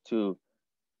scholars, to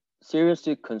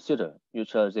seriously consider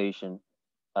neutralization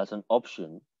as an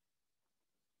option.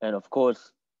 And of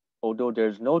course, although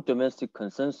there's no domestic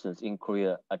consensus in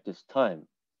Korea at this time,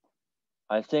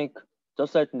 I think,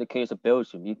 just like in the case of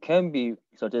Belgium, it can be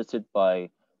suggested by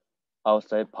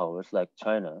outside powers like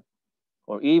China,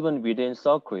 or even within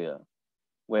South Korea,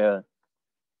 where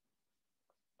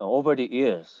over the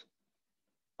years,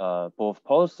 both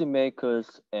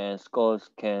policymakers and scholars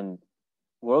can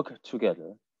work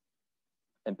together,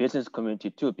 and business community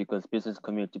too, because business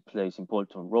community plays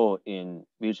important role in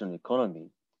regional economy,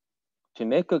 to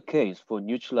make a case for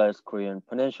neutralized Korean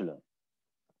peninsula,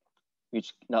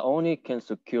 which not only can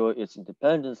secure its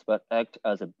independence, but act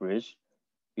as a bridge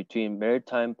between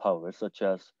maritime powers such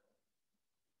as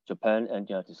Japan and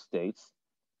the United States,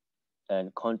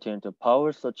 and continental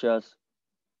powers such as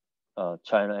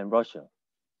China and Russia.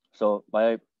 So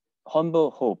my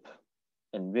humble hope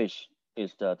and wish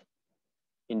is that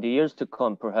in the years to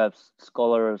come, perhaps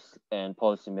scholars and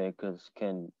policymakers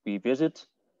can revisit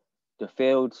the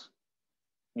failed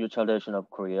neutralization of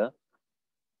Korea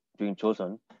during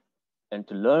Joseon, and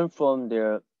to learn from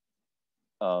their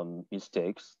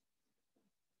mistakes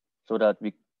so that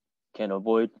we can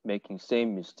avoid making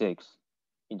same mistakes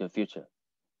in the future.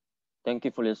 Thank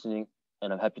you for listening,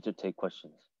 and I'm happy to take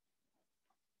questions.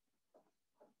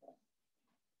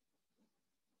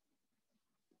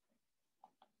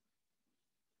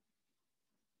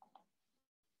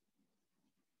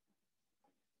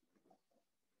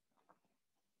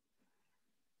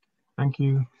 Thank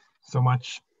you so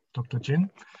much, Dr.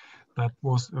 Jin. That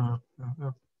was a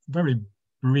very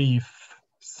brief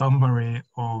summary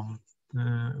of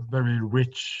the very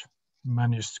rich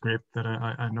manuscript that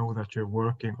I know that you're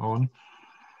working on.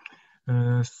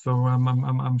 So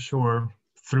I'm sure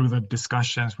through the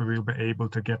discussions we will be able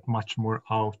to get much more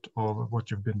out of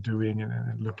what you've been doing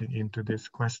and looking into this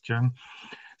question.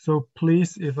 So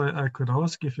please, if I could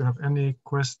ask if you have any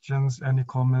questions, any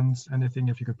comments, anything,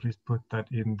 if you could please put that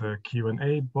in the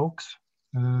Q&A box.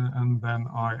 And then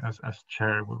I, as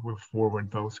chair, will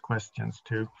forward those questions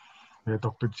to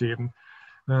Dr. Jin.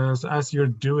 So as you're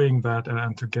doing that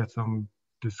and to get some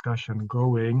discussion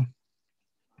going,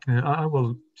 I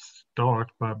will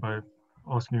start by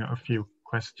asking a few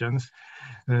questions.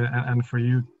 And for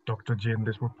you, Dr. Jin,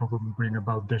 this will probably bring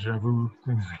about déjà vu,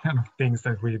 kind of things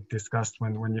that we discussed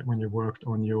when you worked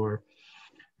on your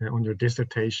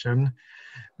dissertation.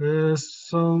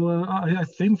 So I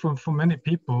think for many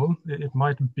people, it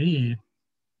might be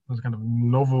those kind of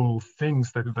novel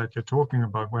things that you're talking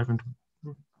about.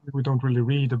 We don't really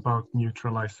read about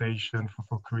neutralization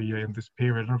for Korea in this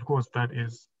period. And of course, that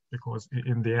is because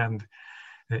in the end,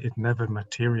 it never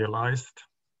materialized.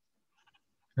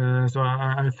 So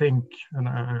I think, and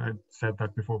I said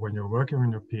that before when you're working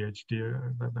on your PhD,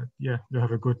 that yeah, you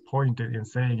have a good point in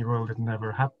saying, well, it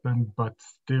never happened, but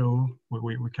still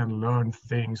we can learn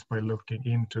things by looking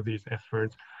into these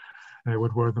efforts.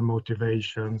 What were the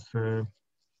motivations that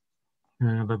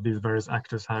these various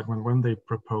actors had when they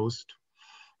proposed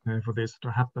for this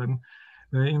to happen?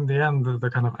 In the end,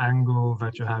 the kind of angle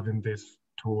that you have in this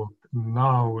talk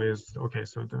now is, okay,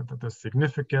 so the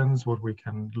significance, what we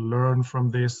can learn from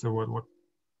this, or what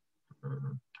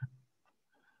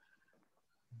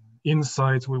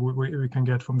insights we can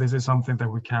get from this is something that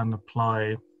we can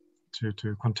apply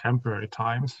to contemporary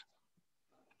times.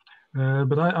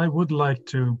 But I would like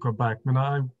to go back.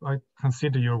 I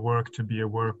consider your work to be a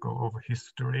work of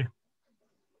history.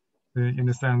 In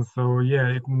a sense, so yeah,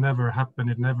 it never happened,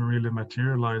 it never really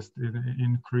materialized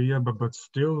in Korea, but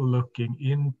still looking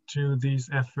into these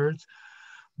efforts,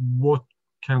 what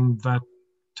can that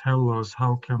tell us?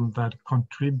 How can that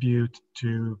contribute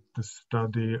to the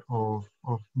study of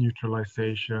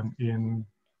neutralization in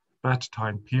that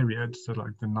time period, so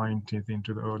like the 19th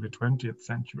into the early 20th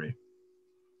century?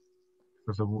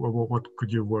 So what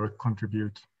could your work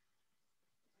contribute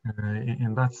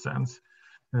in that sense?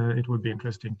 It would be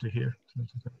interesting to hear.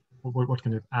 What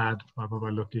can it add by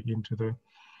looking into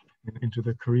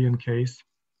the Korean case?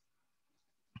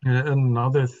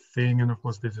 Another thing, and of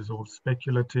course this is all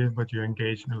speculative, but you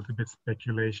engage in a little bit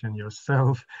speculation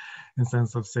yourself, in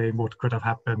sense of saying what could have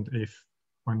happened if,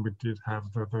 when we did have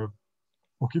the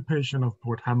occupation of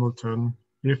Port Hamilton,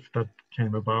 if that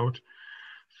came about.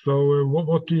 So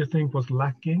what do you think was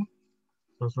lacking?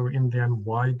 So in the end,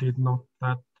 why did not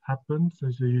that happen? So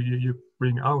you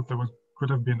bring out there could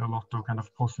have been a lot of kind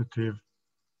of positive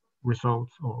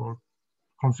results or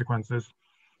consequences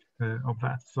of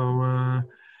that. So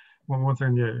well, once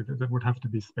again, yeah, that would have to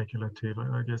be speculative,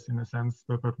 I guess, in a sense.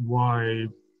 But why?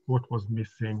 What was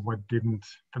missing? What didn't?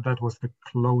 That was the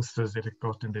closest it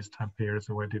got in this time period.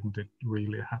 So why didn't it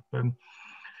really happen?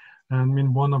 And I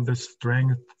mean, one of the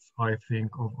strengths I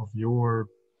think of your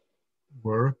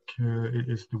work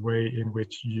is the way in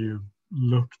which you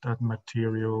looked at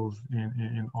materials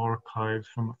in archives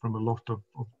from a lot of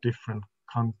different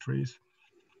countries.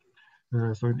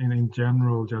 So in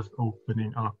general, just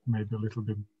opening up maybe a little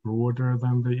bit broader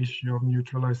than the issue of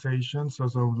neutralization. So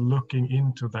looking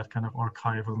into that kind of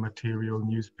archival material,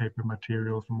 newspaper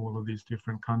material from all of these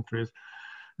different countries.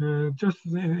 Just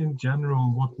in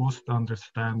general, what was the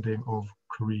understanding of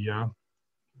Korea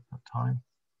at that time?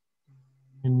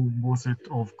 Was it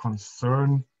of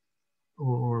concern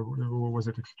or was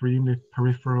it extremely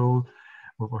peripheral?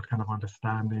 Or what kind of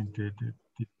understanding did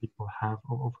people have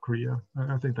of Korea?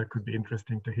 I think that could be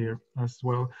interesting to hear as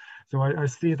well. So I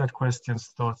see that question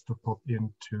starts to pop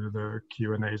into the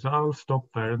Q&A. So I'll stop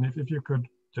there. And if you could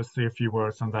just say a few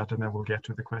words on that, and then we'll get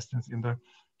to the questions in the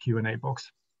Q&A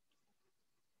box.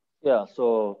 Yeah,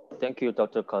 so thank you,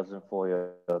 Dr. Cousin, for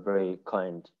your very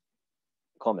kind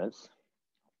comments.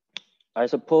 I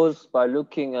suppose by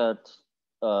looking at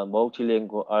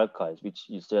multilingual archives, which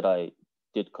you said I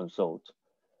did consult,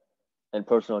 and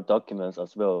personal documents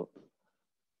as well,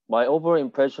 my overall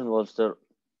impression was that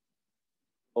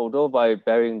although by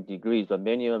varying degrees, but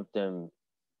many of them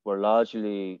were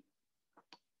largely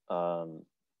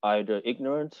either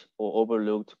ignorant or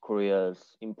overlooked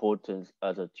Korea's importance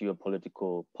as a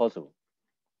geopolitical puzzle.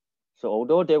 So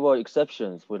although there were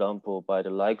exceptions, for example, by the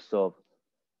likes of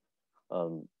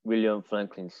William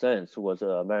Franklin Sands, who was an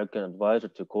American advisor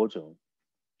to Kojong,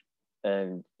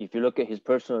 and if you look at his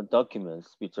personal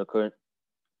documents, which are current,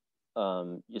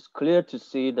 it's clear to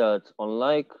see that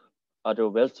unlike other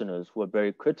Westerners who are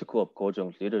very critical of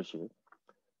Kojong's leadership,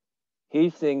 he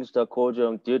thinks that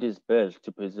Kojong did his best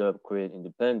to preserve Korean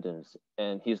independence,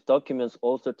 and his documents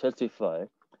also testify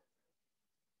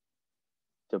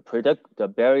the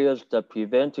barriers that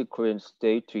prevented Korean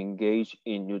state to engage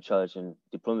in neutralization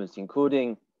diplomacy,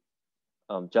 including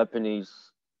Japanese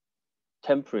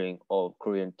tempering of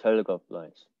Korean telegraph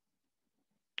lines.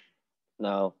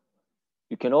 Now,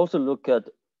 you can also look at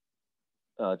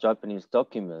Japanese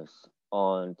documents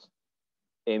on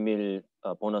Émile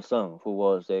Bonassang, who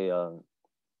was a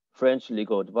French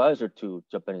legal advisor to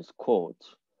Japanese court.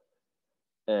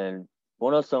 And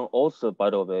Bonassang also, by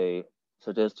the way,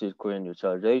 suggested Korean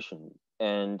neutralization.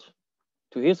 And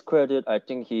to his credit, I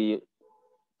think he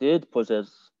did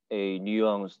possess a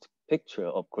nuanced picture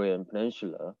of Korean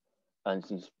Peninsula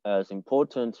as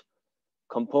important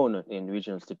component in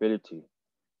regional stability.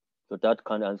 So that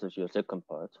kind of answers your second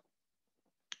part.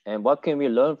 And what can we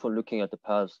learn from looking at the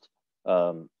past,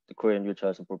 the Korean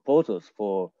neutralization proposals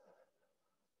for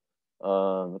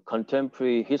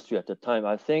contemporary history at the time?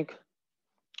 I think,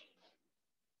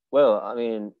 well, I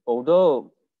mean,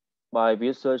 although my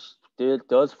research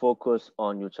does focus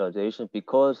on neutralization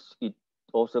because it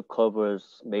also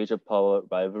covers major power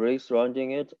rivalries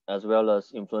surrounding it, as well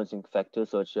as influencing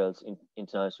factors such as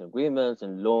international agreements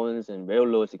and loans and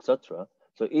railroads, etc.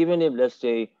 So even if, let's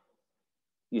say,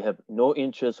 you have no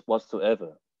interest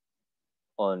whatsoever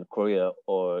on Korea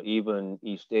or even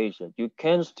East Asia, you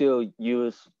can still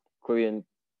use Korean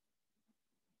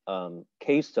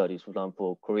case studies, for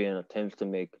example, Korean attempts to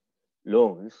make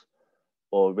loans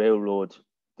or railroad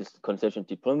concession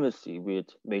diplomacy with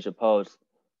major powers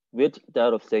with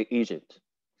that of, say, Egypt.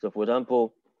 So for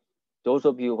example, those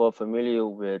of you who are familiar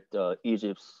with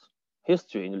Egypt's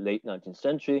history in the late 19th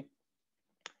century,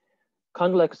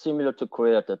 kind of like similar to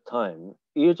Korea at the time,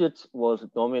 Egypt was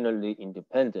nominally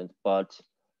independent, but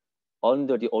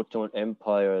under the Ottoman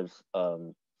Empire's,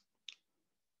 okay,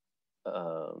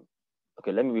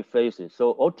 let me rephrase it.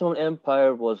 So Ottoman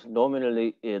Empire was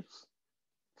nominally its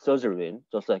suzerain,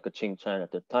 just like a Qing China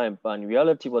at the time, but in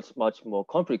reality was much more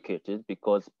complicated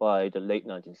because by the late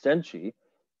 19th century,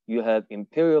 you have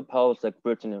imperial powers like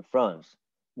Britain and France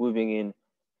moving in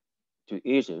to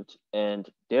Egypt, and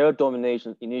their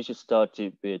domination initially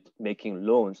started with making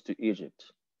loans to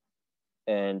Egypt.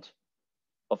 And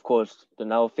of course, the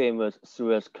now famous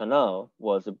Suez Canal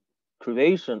was a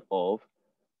creation of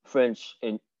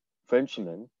Frenchmen.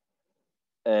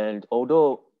 And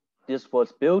although this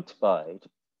was built by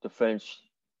the French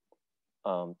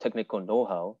technical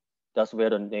know-how, that's where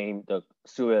the name, the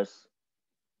Suez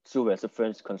Suez, a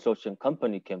French construction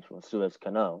company, came from Suez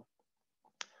Canal.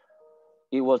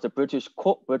 It was the British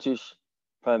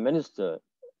Prime Minister,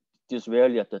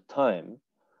 Disraeli at the time,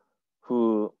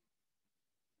 who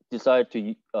decided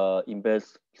to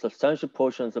invest substantial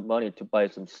portions of money to buy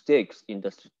some stakes in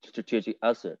the strategic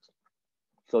assets.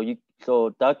 So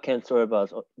that can serve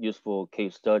as a useful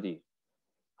case study,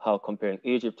 how comparing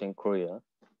Egypt and Korea.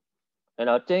 And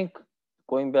I think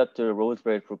going back to the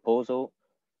Roseberry proposal,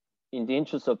 in the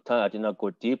interest of time, I did not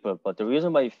go deeper, but the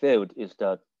reason why it failed is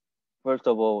that, first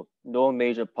of all, no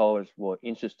major powers were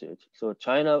interested. So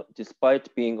China,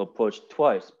 despite being approached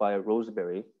twice by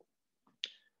Roseberry,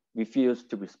 refused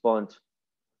to respond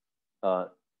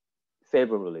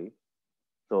favorably.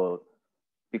 So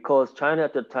because China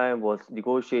at the time was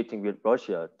negotiating with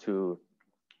Russia to,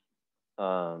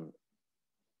 so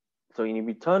in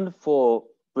return for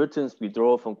Britain's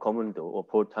withdrawal from Commando or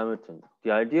Port Hamilton,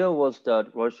 the idea was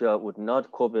that Russia would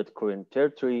not covet Korean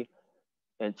territory,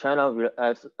 and China will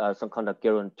act as some kind of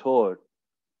guarantor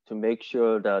to make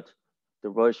sure that the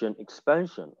Russian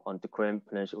expansion on the Korean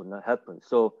peninsula would not happen.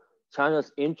 So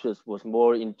China's interest was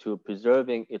more into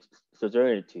preserving its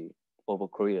sovereignty over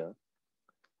Korea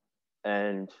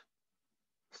and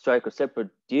strike a separate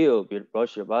deal with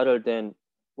Russia rather than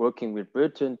working with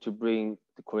Britain to bring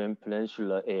the Korean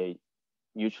peninsula a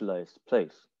neutralized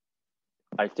place.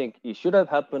 I think it should have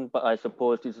happened, but I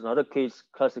suppose this is another case,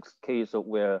 classic case of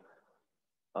where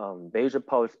major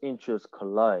powers' interests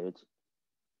collide,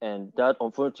 and that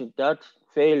unfortunately that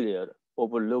failure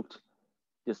overlooked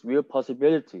this real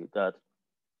possibility that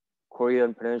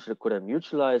Korean peninsula could have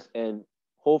neutralized and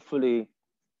hopefully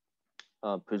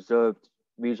preserved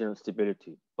regional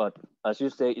stability. But as you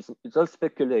say, it's all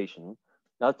speculation.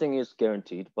 Nothing is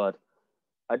guaranteed, but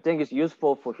I think it's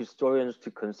useful for historians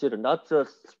to consider not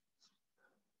just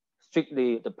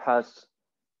strictly the past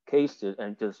cases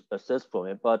and just assess from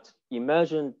it, but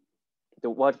imagine the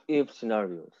what if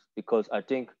scenarios. Because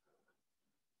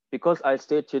I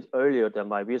stated earlier that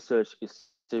my research is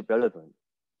still relevant,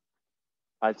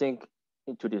 I think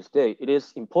to this day it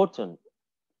is important.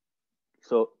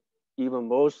 So even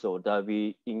more so that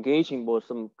we engage in more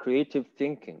some creative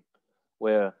thinking,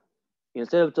 where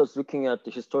instead of just looking at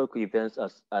the historical events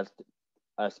as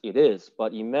it is,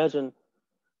 but imagine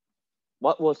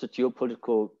what was the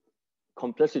geopolitical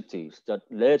complexities that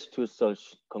led to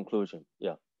such conclusion.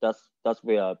 Yeah, that's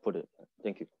where I put it.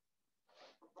 Thank you.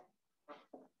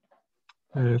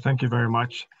 Thank you very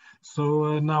much.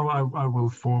 So now I will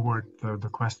forward the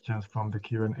questions from the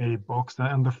Q&A box.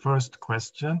 And the first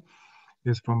question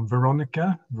is from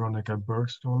Veronica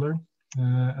Bergstoller.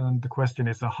 And the question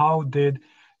is, how did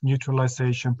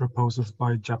neutralization proposals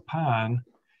by Japan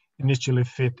initially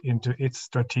fit into its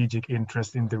strategic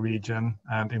interest in the region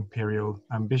and imperial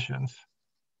ambitions?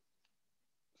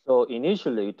 So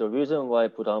initially, the reason why,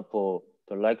 for example,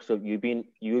 the likes of Yubin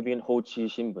Hochi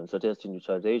Shimbun suggesting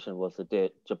neutralization was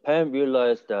that Japan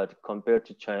realized that compared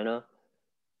to China,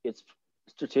 its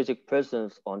strategic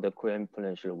presence on the Korean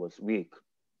peninsula was weak.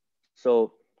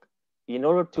 So in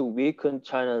order to weaken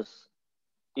China's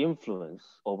influence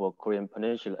over Korean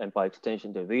peninsula and by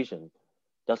extension the region,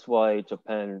 that's why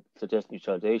Japan suggests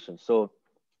neutralization. So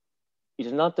it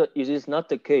is not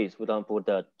the case, for example,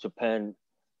 that Japan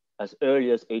as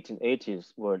early as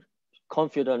 1880s were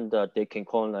confident that they can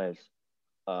colonize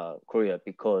Korea,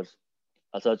 because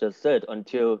as I just said,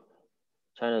 until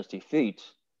China's defeat,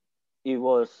 it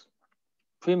was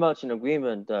pretty much in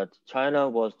agreement that China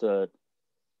was the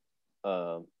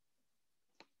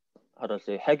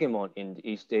hegemon in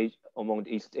the among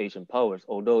the East Asian powers.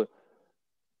 Although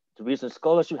the recent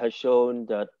scholarship has shown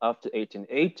that after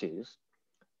 1880s,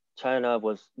 China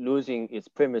was losing its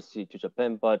primacy to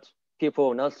Japan, but people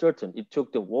were not certain. It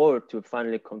took the war to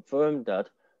finally confirm that,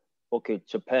 okay,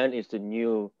 Japan is the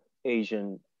new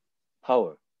Asian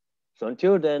power. So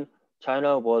until then,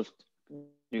 China was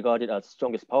regarded as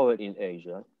strongest power in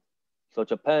Asia. So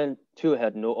Japan too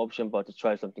had no option but to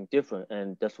try something different,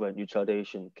 and that's when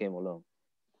neutralization came along.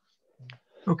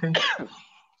 Okay,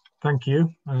 thank you.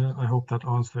 I hope that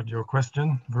answered your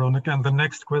question, Veronica. And the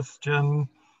next question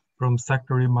from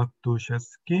Zachary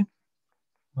Matuszewski.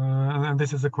 And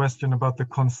this is a question about the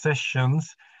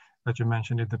concessions that you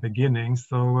mentioned at the beginning.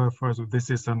 So first, this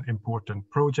is an important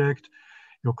project.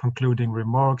 Your concluding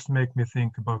remarks make me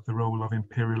think about the role of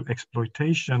imperial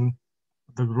exploitation,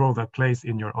 the role that plays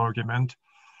in your argument.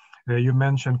 You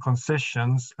mentioned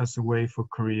concessions as a way for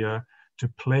Korea to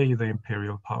play the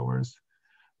imperial powers,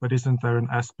 but isn't there an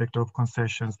aspect of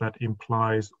concessions that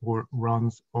implies or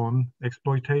runs on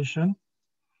exploitation?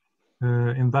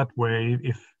 In that way,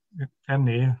 if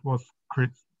any was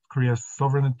Korea's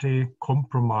sovereignty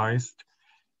compromised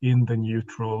in the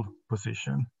neutral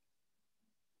position?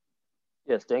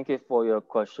 Yes, thank you for your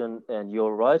question. And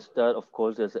you're right that, of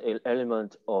course, there's an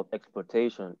element of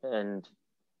exploitation.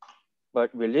 But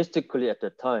realistically, at the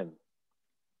time,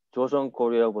 Joseon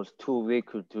Korea was too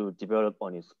weak to develop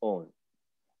on its own.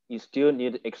 It still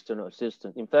needed external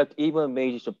assistance. In fact, even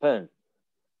Meiji Japan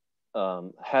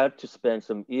had to spend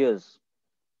some years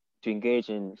to engage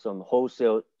in some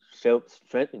wholesale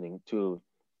self-strengthening to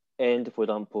end, for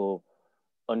example,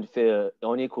 unfair,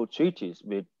 unequal treaties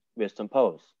with Western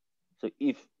powers. So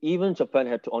if even Japan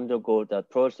had to undergo that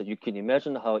process, you can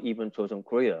imagine how even Joseon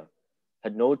Korea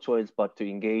had no choice but to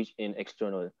engage in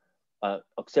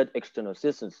accept external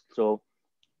assistance. So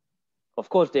of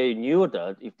course they knew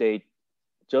that if they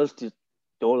just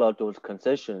dole out those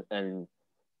concessions and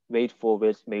wait for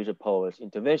West major powers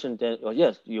intervention, then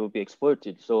yes, you'll be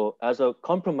exploited. So as a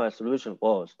compromise solution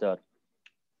was that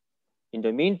in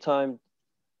the meantime,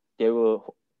 they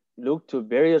will look to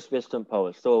various Western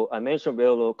powers. So I mentioned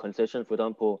railroad concessions, for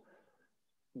example.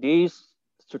 These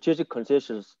strategic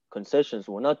concessions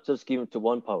were not just given to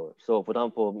one power. So for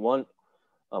example,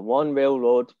 one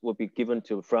railroad will be given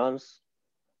to France,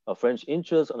 a French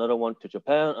interest, another one to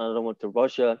Japan, another one to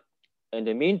Russia. In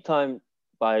the meantime,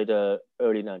 by the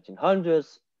early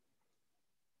 1900s,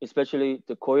 especially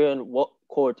the Korean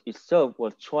court itself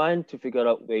was trying to figure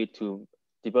out a way to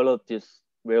develop this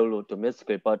railroad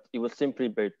domestically, but it was simply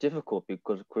very difficult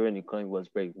because the Korean economy was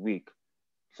very weak.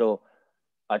 So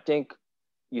I think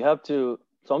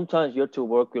sometimes you have to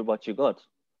work with what you got.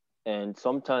 And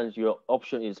sometimes your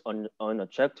option is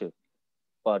unattractive,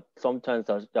 but sometimes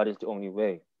that is the only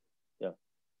way. Yeah.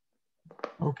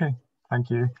 Okay, thank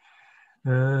you.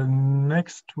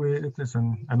 Next, it is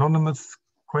an anonymous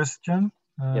question,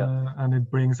 and it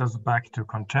brings us back to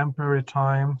contemporary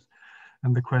times.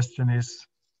 And the question is,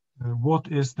 what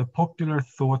is the popular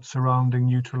thought surrounding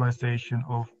neutralization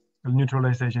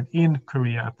in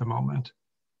Korea at the moment?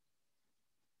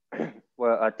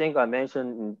 Well, I think I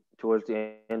mentioned towards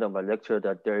the end of my lecture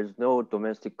that there is no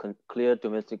clear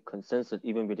domestic consensus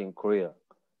even within Korea.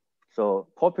 So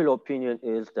popular opinion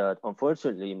is that,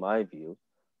 unfortunately, in my view,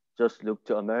 just look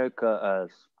to America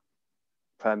as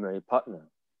primary partner.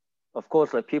 Of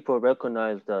course, like people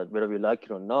recognize that whether we like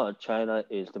it or not, China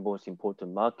is the most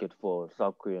important market for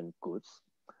South Korean goods.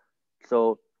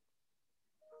 So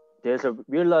there's a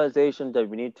realization that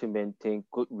we need to maintain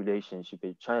good relationship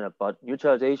with China, but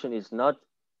neutralization is not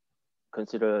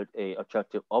considered an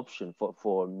attractive option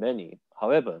for many.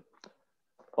 However,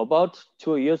 about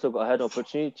 2 years ago, I had an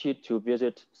opportunity to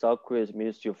visit South Korea's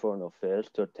Ministry of Foreign Affairs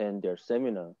to attend their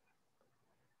seminar.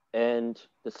 And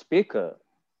the speaker,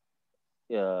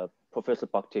 Professor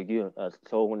Park Tae-gyun at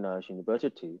Seoul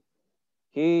University,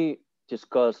 he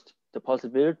discussed the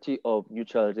possibility of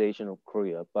neutralization of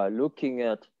Korea by looking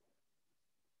at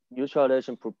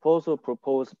neutralization proposal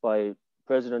proposed by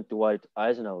President Dwight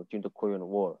Eisenhower during the Korean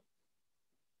War.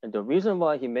 And the reason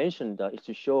why he mentioned that is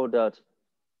to show that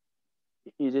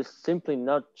it is simply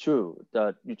not true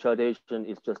that neutralization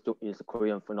is a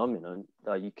Korean phenomenon.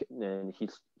 And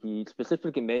he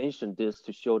specifically mentioned this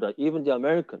to show that even the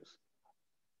Americans,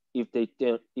 if they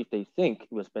think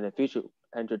it was beneficial,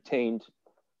 entertained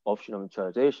option of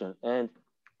neutralization. And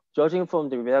judging from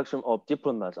the reaction of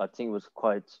diplomats, I think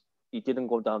it didn't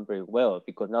go down very well,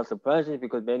 because not surprisingly,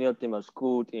 because many of them are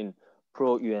schooled in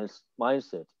pro-US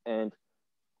mindset. And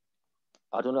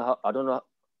I don't know.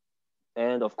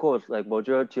 And of course, like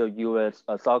majority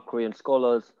of South Korean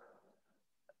scholars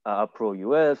are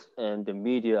pro-US and the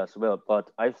media as well.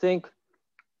 But I think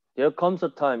there comes a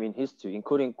time in history,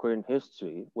 including Korean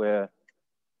history, where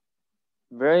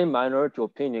very minority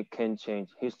opinion can change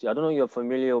history. I don't know if you're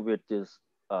familiar with this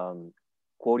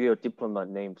Korean diplomat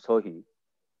named Sohee.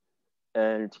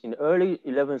 And in early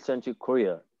 11th century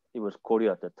Korea, it was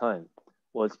Korea at the time,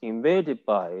 was invaded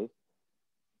by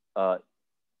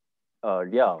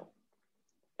Liao.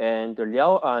 And the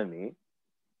Liao army,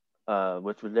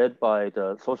 which was led by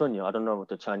the Sosunyeong, I don't know what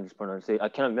the Chinese pronunciation, I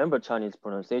can't remember Chinese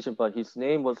pronunciation, but his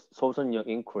name was Sosunyeong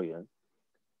in Korean.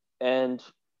 And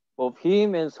both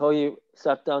him and Sohee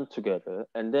sat down together,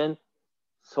 and then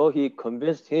Sohee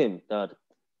convinced him that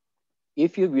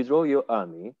if you withdraw your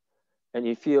army, and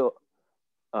if you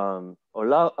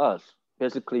allow us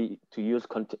basically to use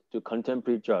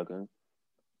contemporary jargon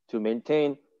to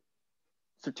maintain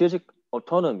strategic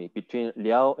autonomy between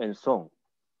Liao and Song,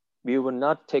 we will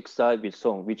not take side with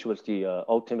Song, which was the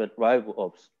ultimate rival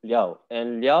of Liao.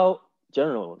 And Liao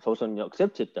general Sosunyeong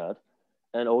accepted that.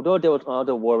 And although there was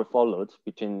another war followed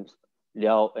between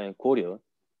Liao and Korea,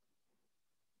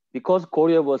 Because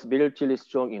Korea was militarily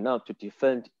strong enough to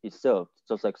defend itself,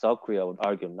 just like South Korea would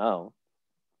argue now,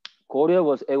 Korea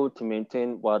was able to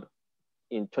maintain what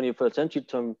in 21st century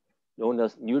term known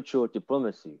as neutral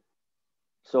diplomacy.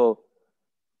 So,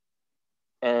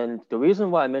 and the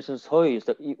reason why I mentioned Sohee is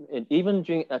that even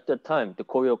during at that time, the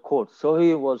Korea court,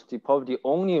 Sohee was probably the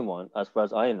only one, as far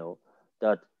as I know,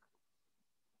 that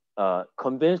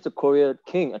convinced the Korean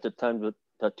king at the time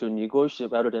to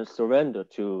negotiate rather than surrender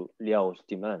to Liao's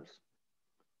demands.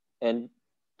 And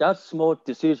that small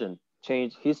decision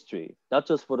changed history, not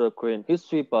just for the Korean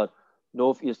history, but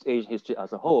Northeast Asian history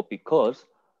as a whole, because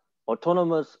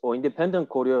autonomous or independent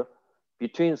Korea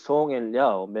between Song and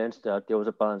Liao meant that there was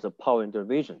a balance of power in the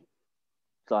region.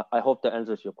 So I hope that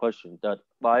answers your question. That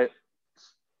my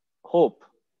hope,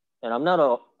 and I'm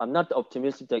not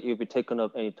optimistic that it will be taken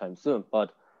up anytime soon,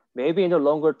 but maybe in the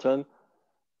longer term,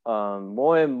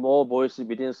 more and more voices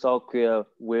within South Korea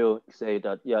will say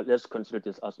that, yeah, let's consider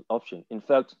this as an option. In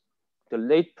fact, the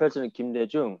late President Kim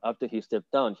Dae-jung, after he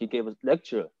stepped down, he gave a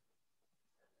lecture,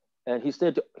 and he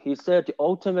said the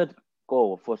ultimate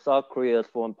goal for South Korea's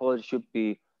foreign policy should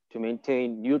be to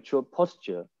maintain neutral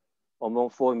posture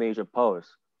among four major powers: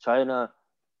 China,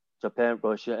 Japan,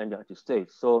 Russia, and the United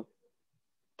States. So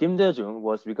Kim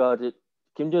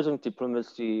Dae-jung's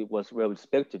diplomacy was well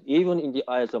respected, even in the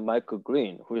eyes of Michael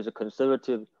Green, who is a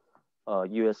conservative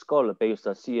US scholar based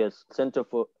at Center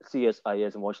for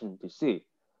CSIS in Washington, D.C.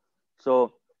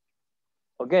 So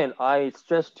again, I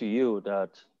stress to you that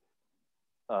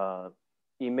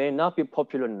it may not be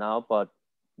popular now, but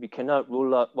we cannot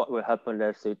rule out what will happen,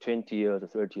 let's say 20 years or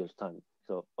 30 years time.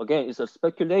 So again, it's a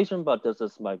speculation, but this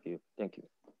is my view. Thank you.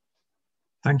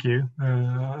 Thank you.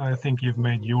 I think you've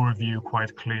made your view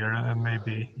quite clear, and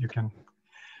maybe you can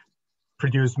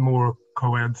produce more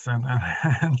co-eds and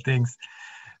things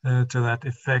to that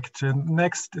effect.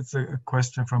 Next, it's a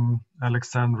question from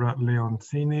Alexandra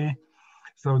Leoncini.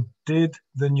 So did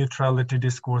the neutrality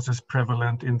discourses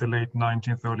prevalent in the late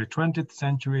 19th, early 20th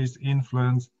centuries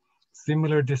influence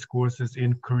similar discourses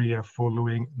in Korea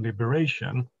following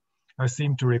liberation? I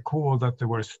seem to recall that there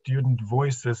were student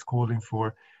voices calling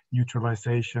for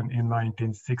neutralization in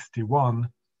 1961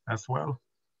 as well.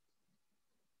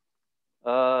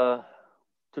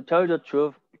 To tell you the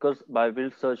truth, because my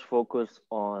research focused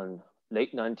on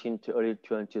late 19th to early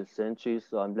 20th century,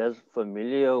 so I'm less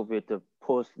familiar with the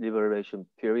post-liberation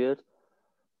period.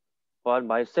 But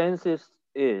my sense is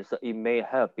that it may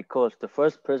have, because the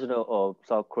first president of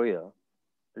South Korea,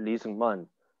 Lee Seung-man,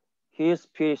 his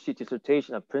PhD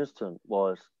dissertation at Princeton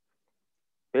was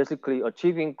basically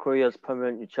achieving Korea's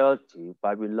permanent neutrality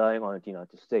by relying on the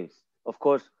United States. Of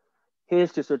course,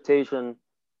 his dissertation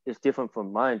is different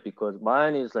from mine because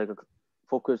mine is like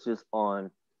focuses on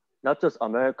not just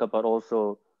America, but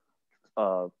also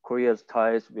Korea's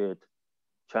ties with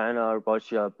China,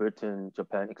 Russia, Britain,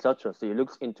 Japan, etc. So it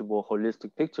looks into more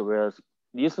holistic picture, whereas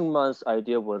Lee Seung-man's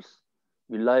idea was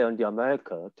rely on the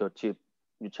America to achieve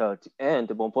neutrality. And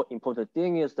the more important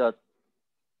thing is that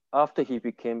after he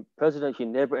became president, he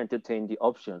never entertained the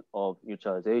option of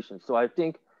neutralization. So I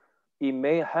think it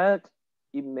may have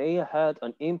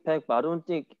an impact, but I don't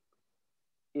think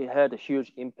it had a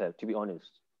huge impact, to be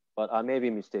honest. But I may be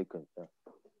mistaken. Yeah.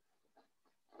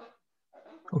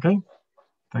 Okay,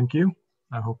 thank you.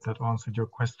 I hope that answered your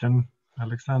question,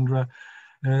 Alexandra.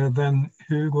 Then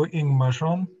Hugo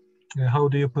Ingmarsson, how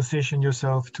do you position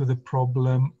yourself to the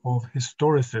problem of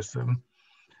historicism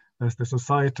as the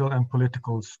societal and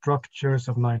political structures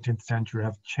of 19th century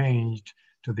have changed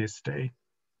to this day?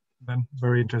 Then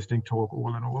very interesting talk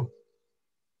all in all.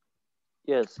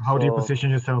 Yes. How do you position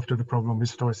yourself to the problem of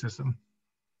historicism?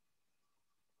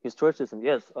 Historicism,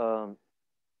 yes.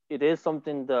 It is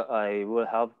something that I will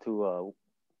have to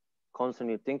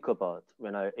constantly think about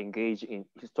when I engage in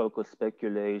historical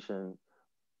speculation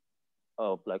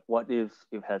of like what if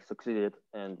it had succeeded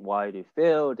and why they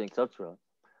failed, etc.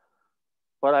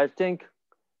 But I think,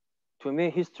 to me,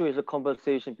 history is a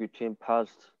conversation between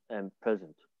past and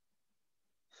present.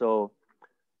 So,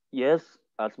 yes,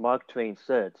 as Mark Twain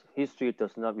said, history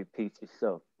does not repeat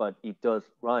itself, but it does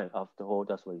rhyme. After all,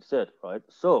 that's what he said, right?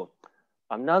 So,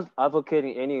 I'm not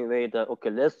advocating any way that, okay,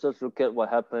 let's just look at what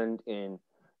happened in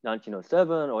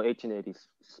 1907 or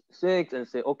 1886 and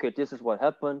say, okay, this is what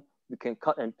happened. We can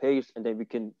cut and paste and then we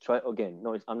can try again.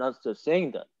 No, I'm not just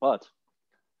saying that, but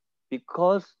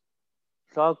because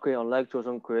South Korea, unlike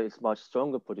Joseon Korea, is much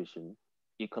stronger position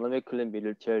economically,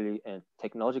 militarily, and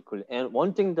technologically. And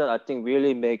one thing that I think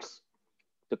really makes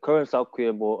the current South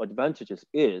Korea more advantageous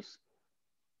is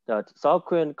that South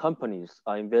Korean companies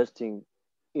are investing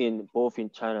in both in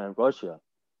China and Russia,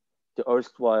 the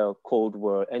erstwhile Cold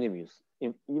War enemies.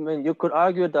 You could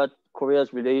argue that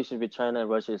Korea's relation with China and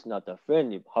Russia is not that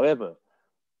friendly. However,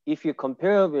 if you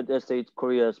compare with, let's say,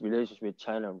 Korea's relationship with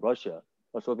China and Russia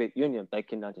or Soviet Union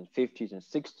back in 1950s and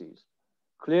 60s,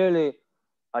 clearly,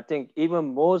 I think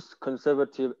even most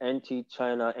conservative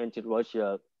anti-China,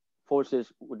 anti-Russia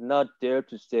forces would not dare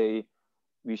to say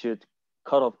we should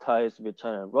cut off ties with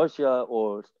China and Russia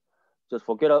or just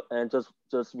forget and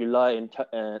just rely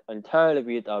entirely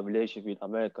with our relationship with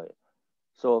America.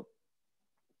 So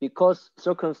because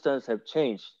circumstances have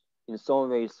changed in some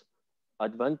ways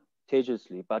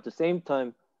advantageously, but at the same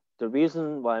time, the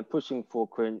reason why I'm pushing for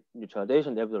Korean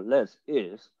neutralization nevertheless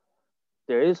is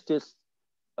there is this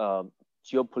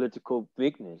geopolitical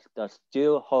weakness that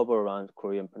still hover around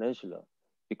Korean Peninsula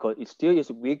because it still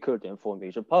is weaker than four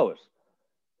major powers.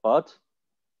 But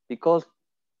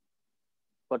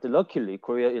luckily,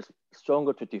 Korea is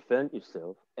stronger to defend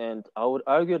itself. And I would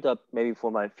argue that maybe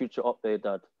for my future update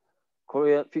that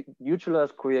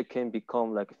neutralized Korea can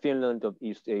become like Finland of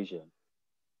East Asia.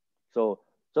 So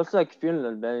just like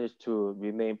Finland managed to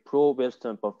remain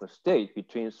pro-Western buffer state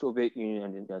between Soviet Union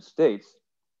and the United States,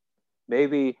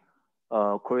 maybe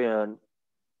Korean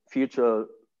future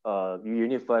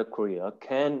unified Korea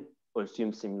can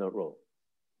assume similar role.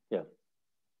 Yeah.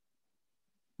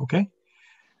 Okay.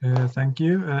 Thank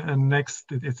you. And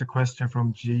next, it's a question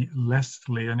from G.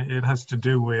 Leslie, and it has to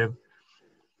do with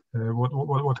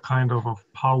what kind of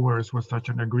powers would such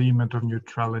an agreement of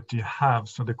neutrality have?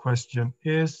 So the question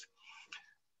is,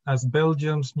 as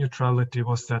Belgium's neutrality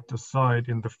was set aside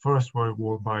in the First World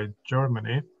War by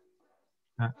Germany,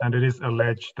 and it is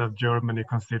alleged that Germany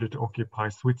considered to occupy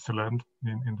Switzerland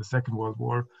in the Second World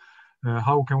War,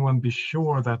 how can one be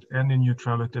sure that any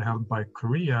neutrality held by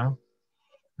Korea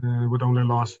would only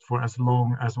last for as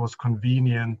long as was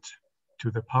convenient to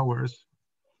the powers?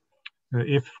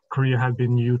 If Korea had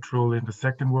been neutral in the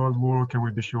Second World War, can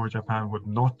we be sure Japan would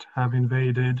not have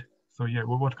invaded? So yeah,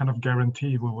 well, what kind of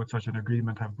guarantee would such an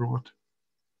agreement have brought?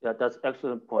 Yeah, that's an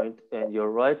excellent point. And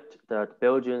you're right that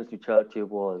Belgium's neutrality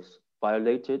was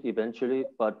violated eventually,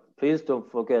 but please don't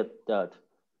forget that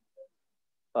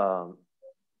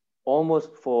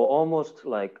almost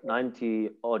like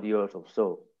 90 odd years or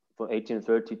so, from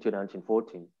 1830 to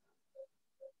 1914,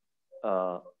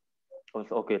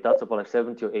 okay, that's about like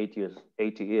 70 or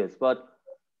 80 years. But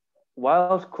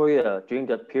whilst Korea during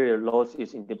that period lost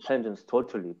its independence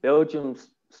totally, Belgium's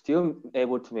still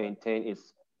able to maintain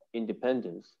its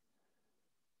independence.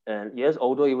 And yes,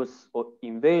 although it was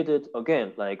invaded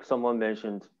again, like someone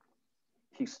mentioned,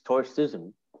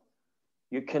 historicism,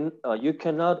 you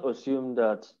cannot assume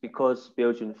that because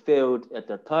Belgium failed at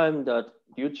the time that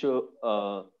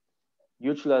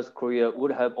neutralized Korea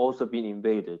would have also been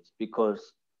invaded,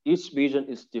 because each region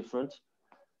is different.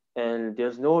 And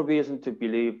there's no reason to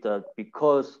believe that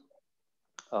because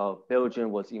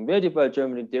Belgium was invaded by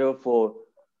Germany, therefore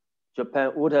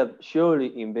Japan would have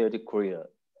surely invaded Korea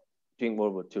during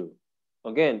World War II.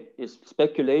 Again, it's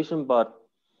speculation, but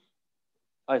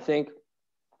I think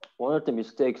one of the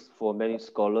mistakes for many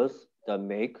scholars that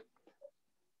make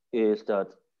is that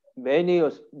many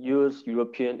use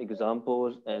European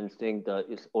examples and think that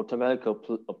it's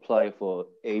automatically apply for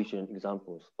Asian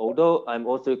examples. Although I'm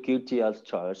also guilty as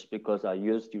charged because I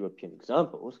used European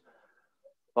examples,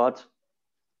 but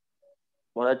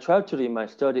what I try to do in my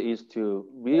study is to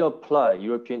reapply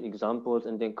European examples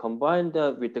and then combine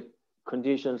that with the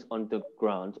conditions on the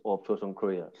ground of Joseon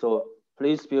Korea. So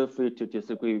please feel free to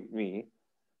disagree with me,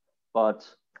 but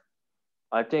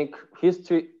I think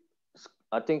history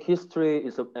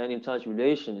is an international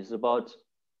relation is about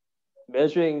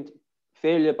measuring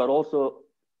failure, but also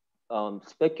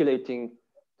speculating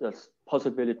the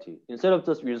possibility instead of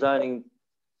just resigning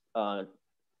to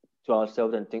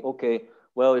ourselves and think, okay,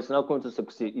 well, it's not going to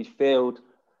succeed. It failed,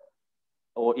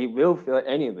 or it will fail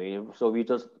anyway. So we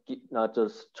just not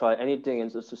just try anything and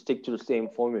just stick to the same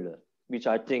formula, which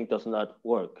I think does not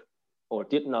work or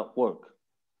did not work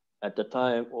at the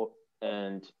time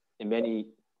and in many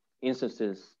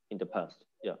instances in the past.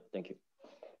 Yeah, thank you.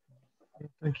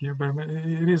 Thank you. But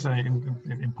it is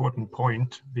an important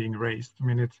point being raised. I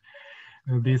mean,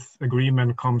 this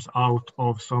agreement comes out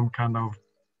of some kind of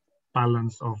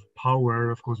balance of power.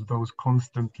 Of course, those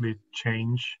constantly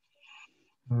change.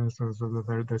 So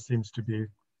there seems to be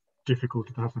difficult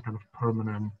to have a kind of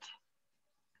permanent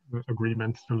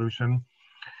agreement solution.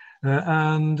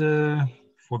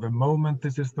 For the moment,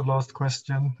 this is the last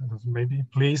question. Maybe,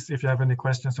 please, if you have any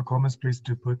questions or comments, please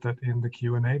do put that in the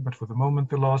Q&A. But for the moment,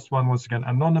 the last one, once again,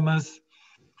 anonymous.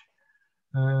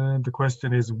 The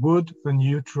question is, would the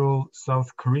neutral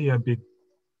South Korea be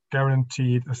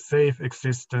guaranteed a safe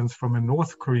existence from a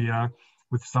North Korea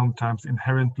with sometimes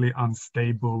inherently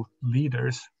unstable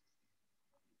leaders?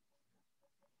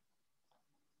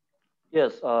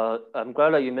 Yes, I'm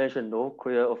glad that you mentioned North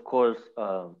Korea. Of course,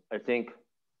 I think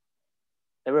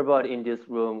everybody in this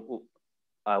room,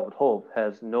 I would hope,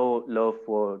 has no love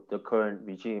for the current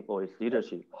regime or its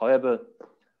leadership. However,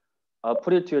 I'll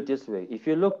put it to you this way. If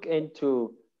you look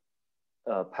into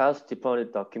past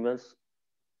diplomatic documents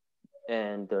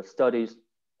and studies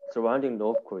surrounding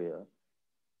North Korea,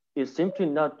 it's simply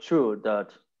not true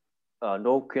that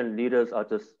North Korean leaders are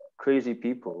just crazy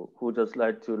people who just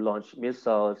like to launch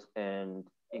missiles and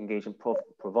engage in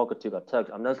provocative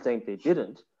attacks. I'm not saying they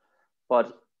didn't,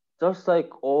 but just like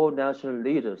all national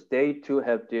leaders, they too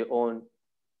have their own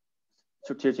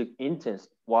strategic intents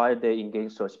why they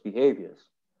engage such behaviors.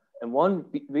 And one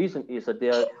reason is that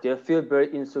they feel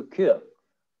very insecure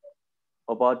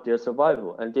about their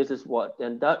survival, and this is what,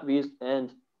 and that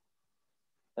reason,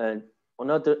 and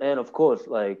another, and of course,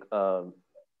 like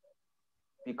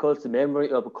because the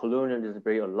memory of colonialism is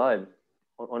very alive.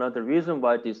 Another reason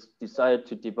why this decided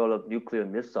to develop nuclear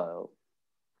missile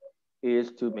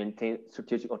is to maintain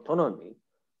strategic autonomy,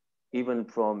 even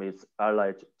from its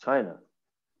ally China.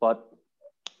 But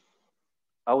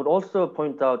I would also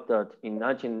point out that in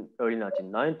early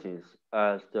 1990s,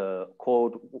 as the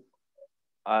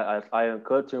as Iron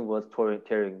Curtain was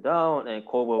tearing down and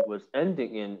Cold War was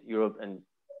ending in Europe and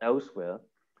elsewhere,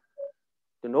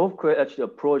 the North Korea actually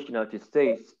approached the United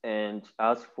States and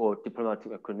asked for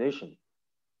diplomatic recognition.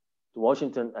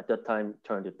 Washington at that time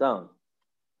turned it down.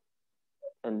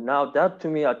 And now that to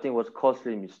me, I think was a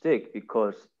costly mistake,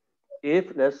 because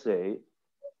if, let's say,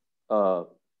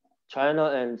 China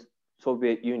and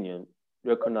Soviet Union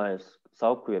recognize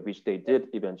South Korea, which they did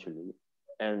eventually,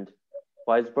 and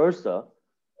vice versa,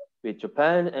 with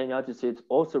Japan and United States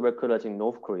also recognizing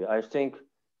North Korea, I think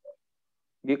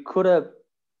we could have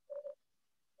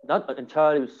not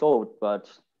entirely solved, but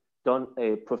done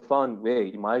a profound way,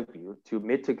 in my view, to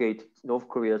mitigate North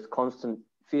Korea's constant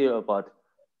fear about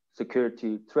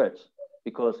security threats.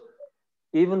 Because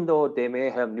even though they may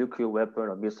have nuclear weapons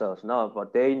or missiles now,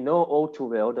 but they know all too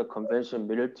well that conventional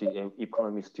military and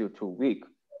economy is still too weak.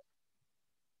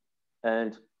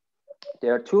 And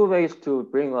there are two ways to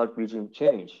bring about regime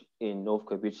change in North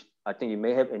Korea, which I think you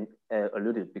may have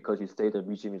alluded, because you state the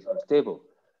regime is unstable.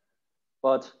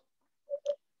 But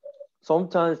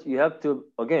sometimes you have to,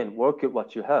 again, work with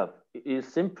what you have. It is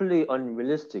simply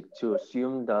unrealistic to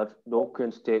assume that North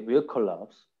Korean state will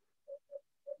collapse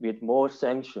with more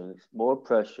sanctions, more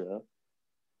pressure,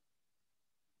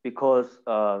 because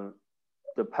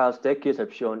the past decades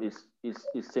have shown is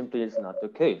simply is not the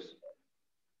case.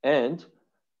 And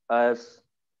as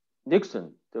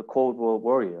Nixon, the Cold War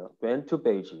warrior, went to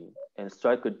Beijing and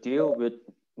struck a deal with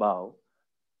Mao,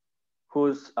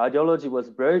 whose ideology was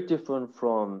very different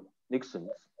from Nixon's.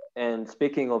 And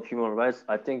speaking of human rights,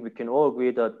 I think we can all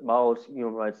agree that Mao's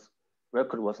human rights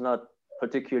record was not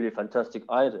particularly fantastic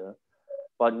either.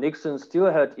 But Nixon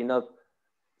still had enough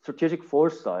strategic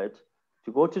foresight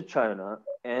to go to China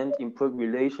and improve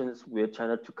relations with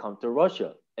China to counter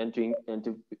Russia and to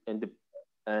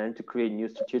create new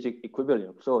strategic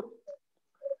equilibrium. So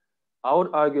I would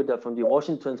argue that from the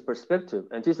Washington's perspective,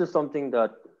 and this is something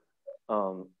that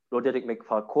Roderick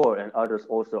McFarquhar and others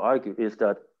also argue, is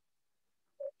that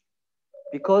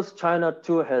because China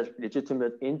too has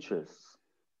legitimate interests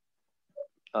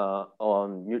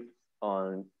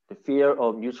on the fear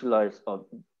of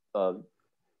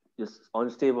this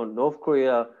unstable North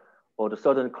Korea, or the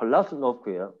sudden collapse of North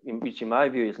Korea, which in my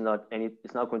view is not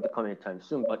going to come anytime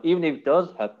soon. But even if it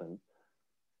does happen,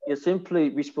 it's simply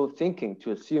wishful thinking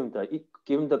to assume that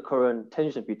given the current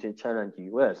tension between China and the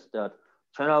US, that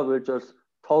China will just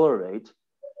tolerate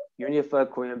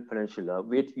unified Korean peninsula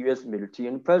with US military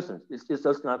and presence. It's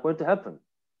just not going to happen.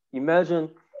 Imagine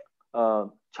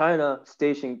China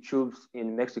stationing troops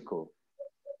in Mexico.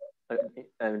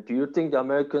 And do you think the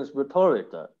Americans will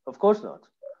tolerate that? Of course not.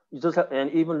 You just have,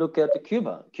 and even look at the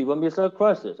Cuba Missile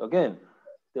Crisis. Again,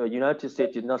 the United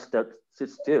States did not sit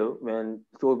still when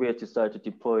Soviets decided to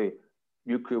deploy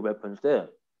nuclear weapons there.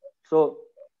 So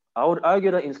I would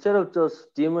argue that instead of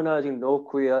just demonizing North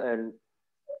Korea and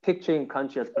picturing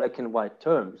country as black and white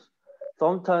terms,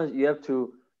 sometimes you have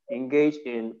to engage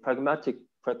in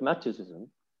pragmatism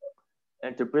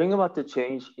and to bring about the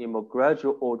change in a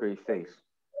gradual orderly phase.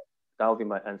 That would be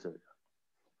my answer.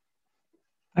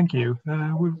 Thank you.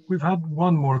 We've had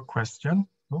one more question,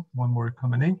 one more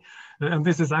coming in. And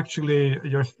this is actually,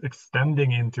 you're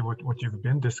extending into what you've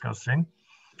been discussing.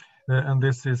 And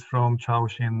this is from Chao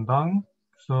Xindang.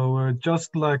 So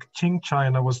just like Qing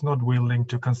China was not willing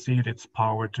to concede its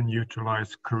power to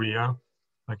neutralize Korea,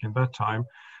 like in that time,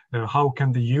 how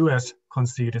can the US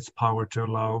concede its power to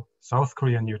allow South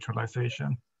Korean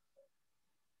neutralization?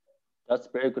 That's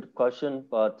a very good question,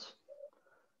 but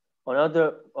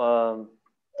another,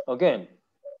 again,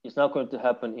 it's not going to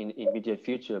happen in immediate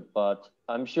future, but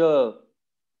I'm sure,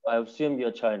 I assume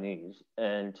you're Chinese,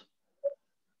 and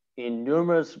in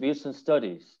numerous recent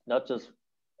studies, not just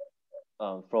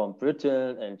from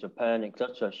Britain and Japan,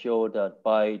 etc., show that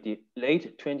by the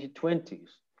late 2020s,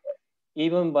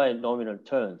 even by nominal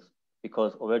terms,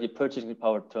 because already purchasing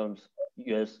power terms,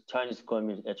 Chinese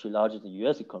economy is actually larger than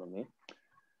US economy.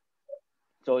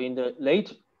 So in the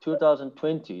late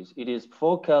 2020s, it is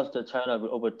forecast that China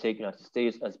will overtake the United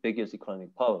States as biggest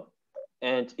economic power.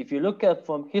 And if you look at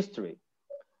from history,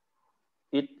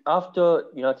 after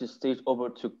United States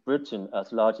overtook Britain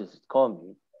as largest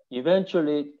economy,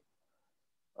 eventually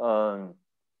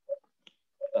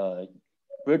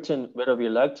Britain, whether we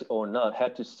liked it or not,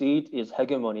 had to cede its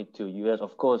hegemony to US.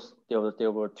 Of course,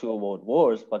 there were two world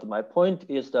wars, but my point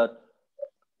is that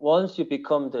once you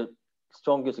become the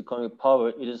strongest economic power,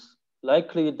 it is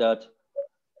likely that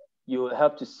you will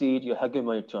have to cede your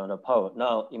hegemony to another power.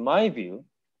 Now, in my view,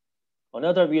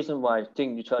 another reason why I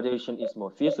think neutralization is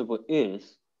more feasible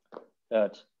is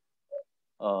that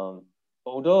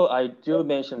although I do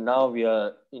mention now we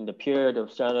are in the period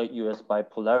of China-US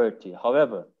bipolarity,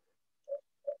 however,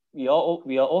 we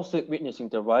are also witnessing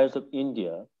the rise of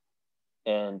India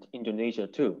and Indonesia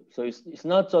too. So it's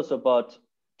not just about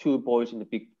two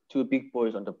big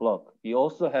boys on the block. We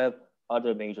also have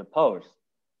other major powers.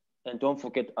 And don't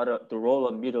forget the role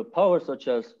of middle powers such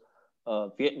as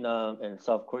Vietnam and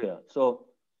South Korea. So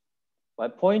my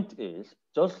point is,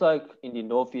 just like in the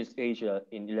Northeast Asia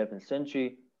in the 11th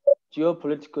century,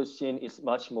 geopolitical scene is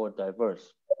much more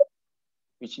diverse,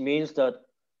 which means that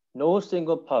no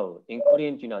single power,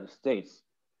 including the United States,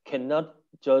 cannot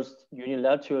just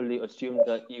unilaterally assume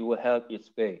that it will have its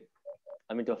way.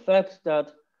 I mean, the fact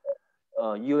that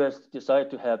US decided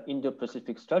to have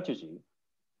Indo-Pacific strategy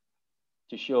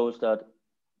shows that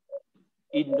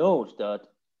it knows that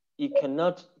it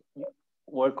cannot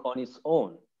work on its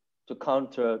own to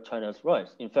counter China's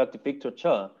rise. In fact, Victor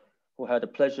Cha, who I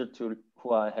had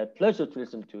pleasure to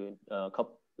listen to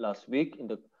last week in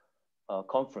the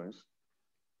conference,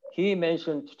 he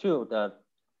mentioned too that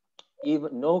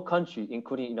even no country,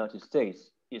 including the United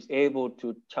States, is able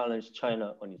to challenge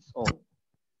China on its own.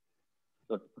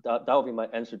 So that would be my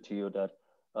answer to you, that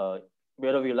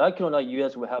whether we like it or not,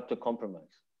 US will have to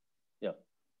compromise. Yeah.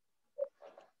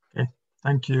 Okay,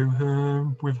 thank you.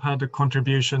 We've had a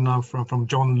contribution now from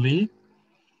John Lee,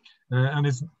 and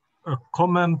it's a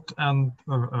comment and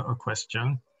a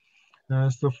question.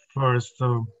 So first,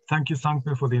 thank you,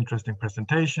 Sankpe, for the interesting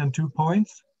presentation. 2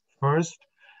 points. First,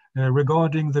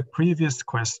 regarding the previous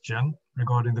question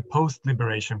regarding the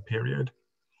post-liberation period,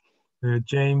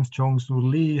 James Chong-Soo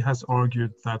Lee has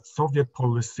argued that Soviet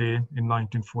policy in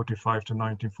 1945 to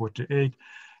 1948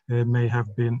 may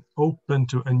have been open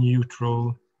to a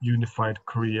neutral, unified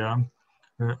Korea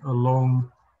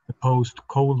along the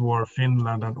post-Cold War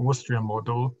Finland and Austria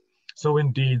model. So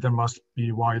indeed, there must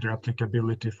be wider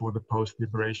applicability for the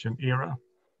post-liberation era.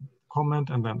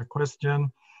 Comment and then the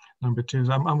question. Number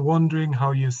 2, I'm wondering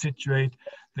how you situate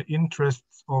the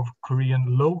interests of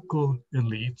Korean local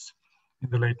elites in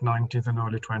the late 19th and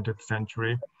early 20th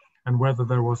century, and whether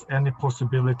there was any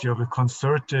possibility of a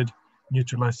concerted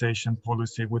neutralization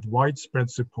policy with widespread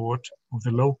support of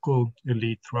the local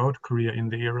elite throughout Korea in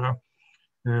the era,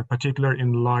 particularly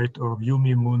in light of Yu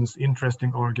Mi-moon's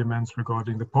interesting arguments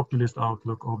regarding the populist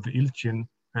outlook of the Ilchin.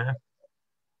 Yeah,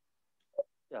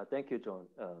 thank you, John.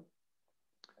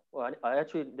 Well, I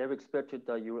actually never expected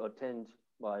that you would attend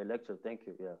my lecture. Thank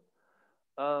you. Yeah.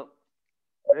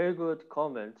 Very good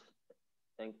comment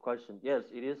and question. Yes,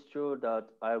 it is true that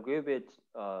I agree with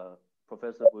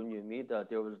Professor Woon Yu-mi that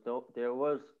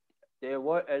there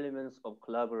were elements of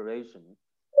collaboration,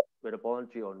 whether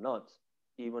voluntary or not,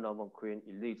 even among Korean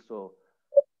elites. So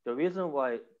the reason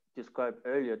why I described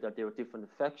earlier that there were different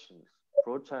factions,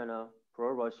 pro-China,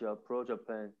 pro-Russia,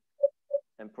 pro-Japan,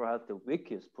 and perhaps the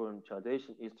weakest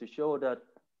pro-neutralization, is to show that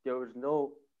there was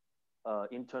no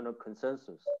internal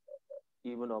consensus,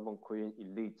 even among Korean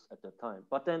elites at that time.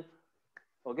 But then,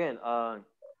 again,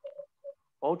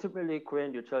 ultimately,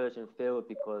 Korean neutralization failed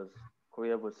because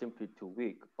Korea was simply too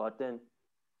weak. But then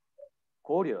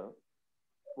Korea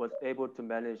was able to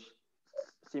manage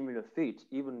similar feats,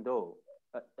 even though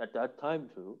at that time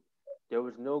too, there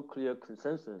was no clear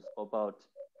consensus about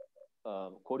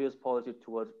Korea's policy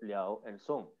towards Liao and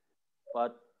Song.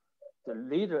 But the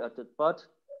leader but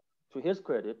to his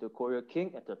credit, the Korea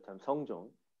king at that time,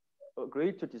 Seongjong,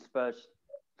 agreed to dispatch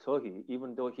Turkey,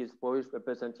 even though his voice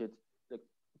represented the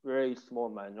very small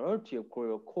minority of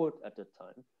Korean court at the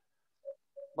time.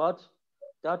 But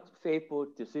that fateful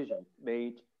decision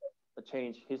made a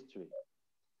change history.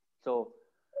 So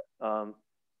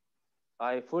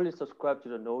I fully subscribe to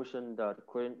the notion that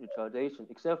Korean neutralization,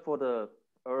 except for the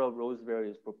Earl of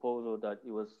Rosebery's proposal that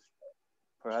it was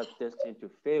perhaps destined to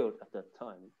fail at that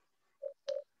time.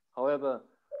 However,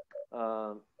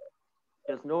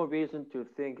 there's no reason to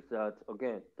think that,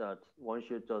 again, that one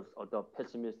should just adopt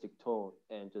pessimistic tone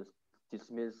and just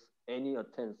dismiss any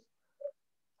attempts,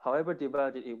 however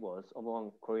divided it was,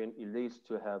 among Korean elites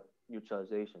to have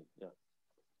neutralization. Yeah.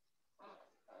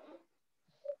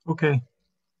 Okay,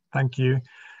 thank you.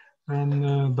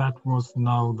 And that was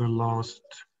now the last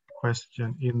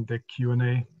question in the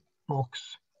Q&A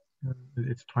box.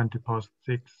 It's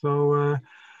 6:20. So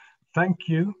thank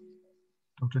you,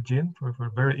 Dr. Jin, for a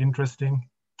very interesting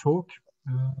talk.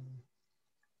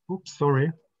 Oops,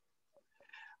 sorry.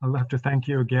 I'll have to thank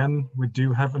you again. We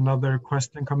do have another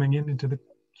question coming in into the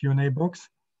Q&A box.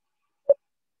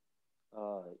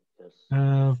 Yes.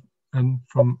 And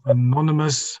from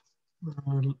anonymous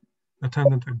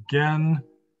attendant again,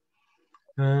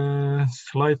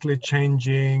 slightly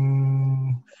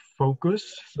changing focus.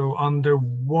 So under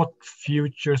what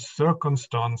future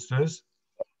circumstances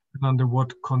and under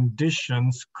what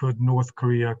conditions could North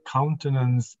Korea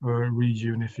countenance a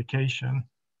reunification?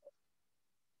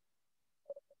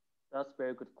 That's a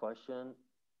very good question.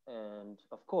 And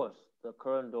of course, the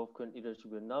current North Korean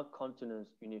leadership will not countenance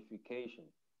unification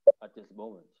at this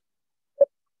moment.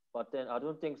 But then I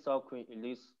don't think South Korean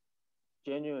elites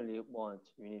genuinely want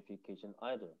unification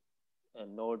either,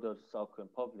 and nor does the South Korean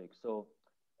public. So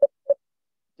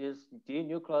this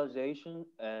denuclearization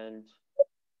and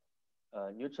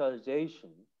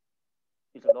neutralization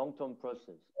is a long-term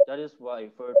process. That is why I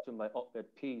referred to my op-ed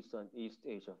piece on East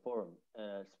Asia Forum,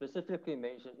 specifically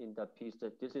mentioned in that piece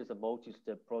that this is a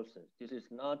multi-step process. This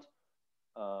is not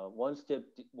one-step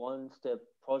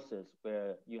process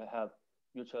where you have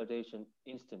neutralization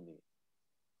instantly.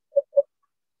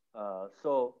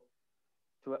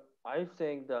 I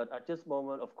think that at this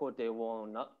moment, of course, they will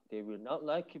not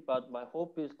like it. But my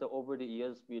hope is that over the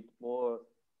years, with more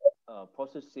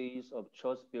processes of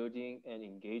trust building and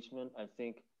engagement, I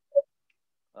think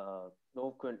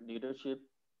North Korean leadership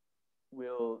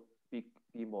will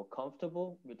be more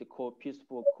comfortable with the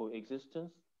peaceful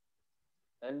coexistence.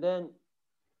 And then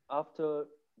after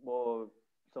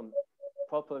some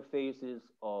proper phases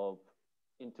of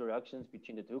interactions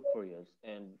between the two Koreas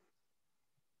and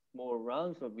more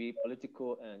rounds of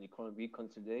political and economic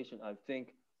reconciliation, I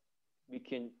think we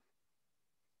can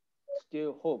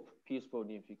still hope peaceful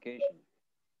unification,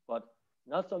 but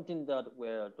not something that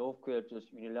where North Korea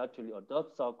just unilaterally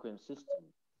adopts South Korean system,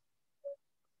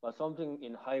 but something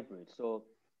in hybrid. So,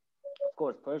 of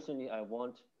course, personally, I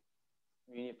want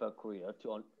unified Korea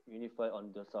to unify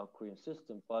under South Korean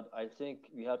system, but I think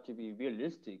we have to be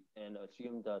realistic and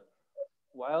assume that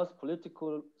whilst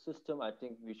political system, I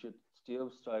think we should still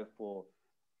strive for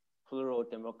plural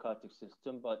democratic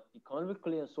system, but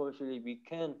economically and socially, we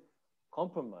can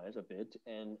compromise a bit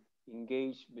and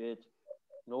engage with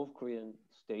North Korean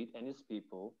state and its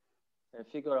people and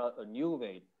figure out a new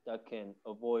way that can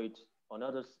avoid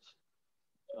another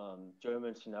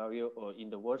German scenario, or in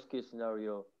the worst case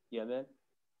scenario, Yemen,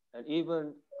 and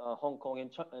even Hong Kong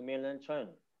and mainland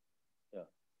China. Yeah,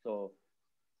 so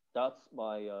that's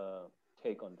my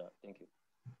take on that. Thank you.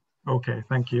 Okay,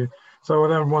 thank you. So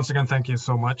then once again, thank you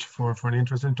so much for an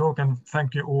interesting talk, and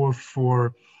thank you all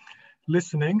for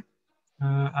listening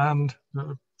and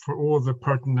for all the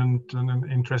pertinent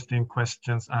and interesting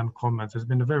questions and comments. It's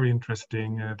been a very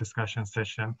interesting discussion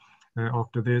session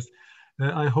after this.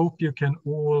 I hope you can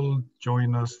all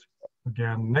join us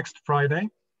again next Friday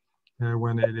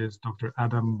when it is Dr.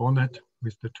 Adam Bonnet who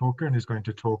is the talker, and he's going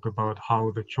to talk about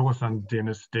how the Joseon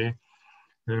dynasty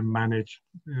managed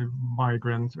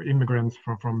immigrants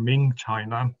from Ming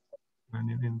China and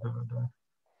in the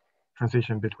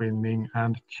transition between Ming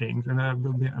and Qing. And that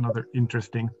will be another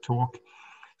interesting talk.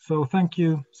 So thank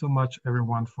you so much,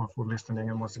 everyone, for listening.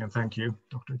 And once again, thank you,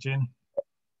 Dr. Jin.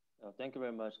 Thank you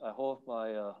very much. I hope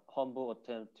my humble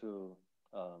attempt to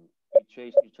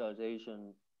retrace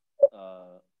neutralization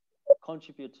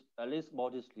contribute at least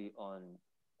modestly on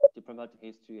diplomatic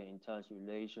history and international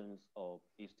relations of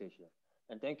East Asia.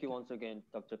 And thank you once again,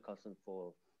 Dr. Carson,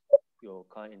 for your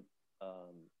kind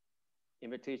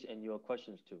invitation and your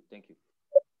questions too. Thank you.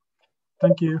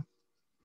 Thank you.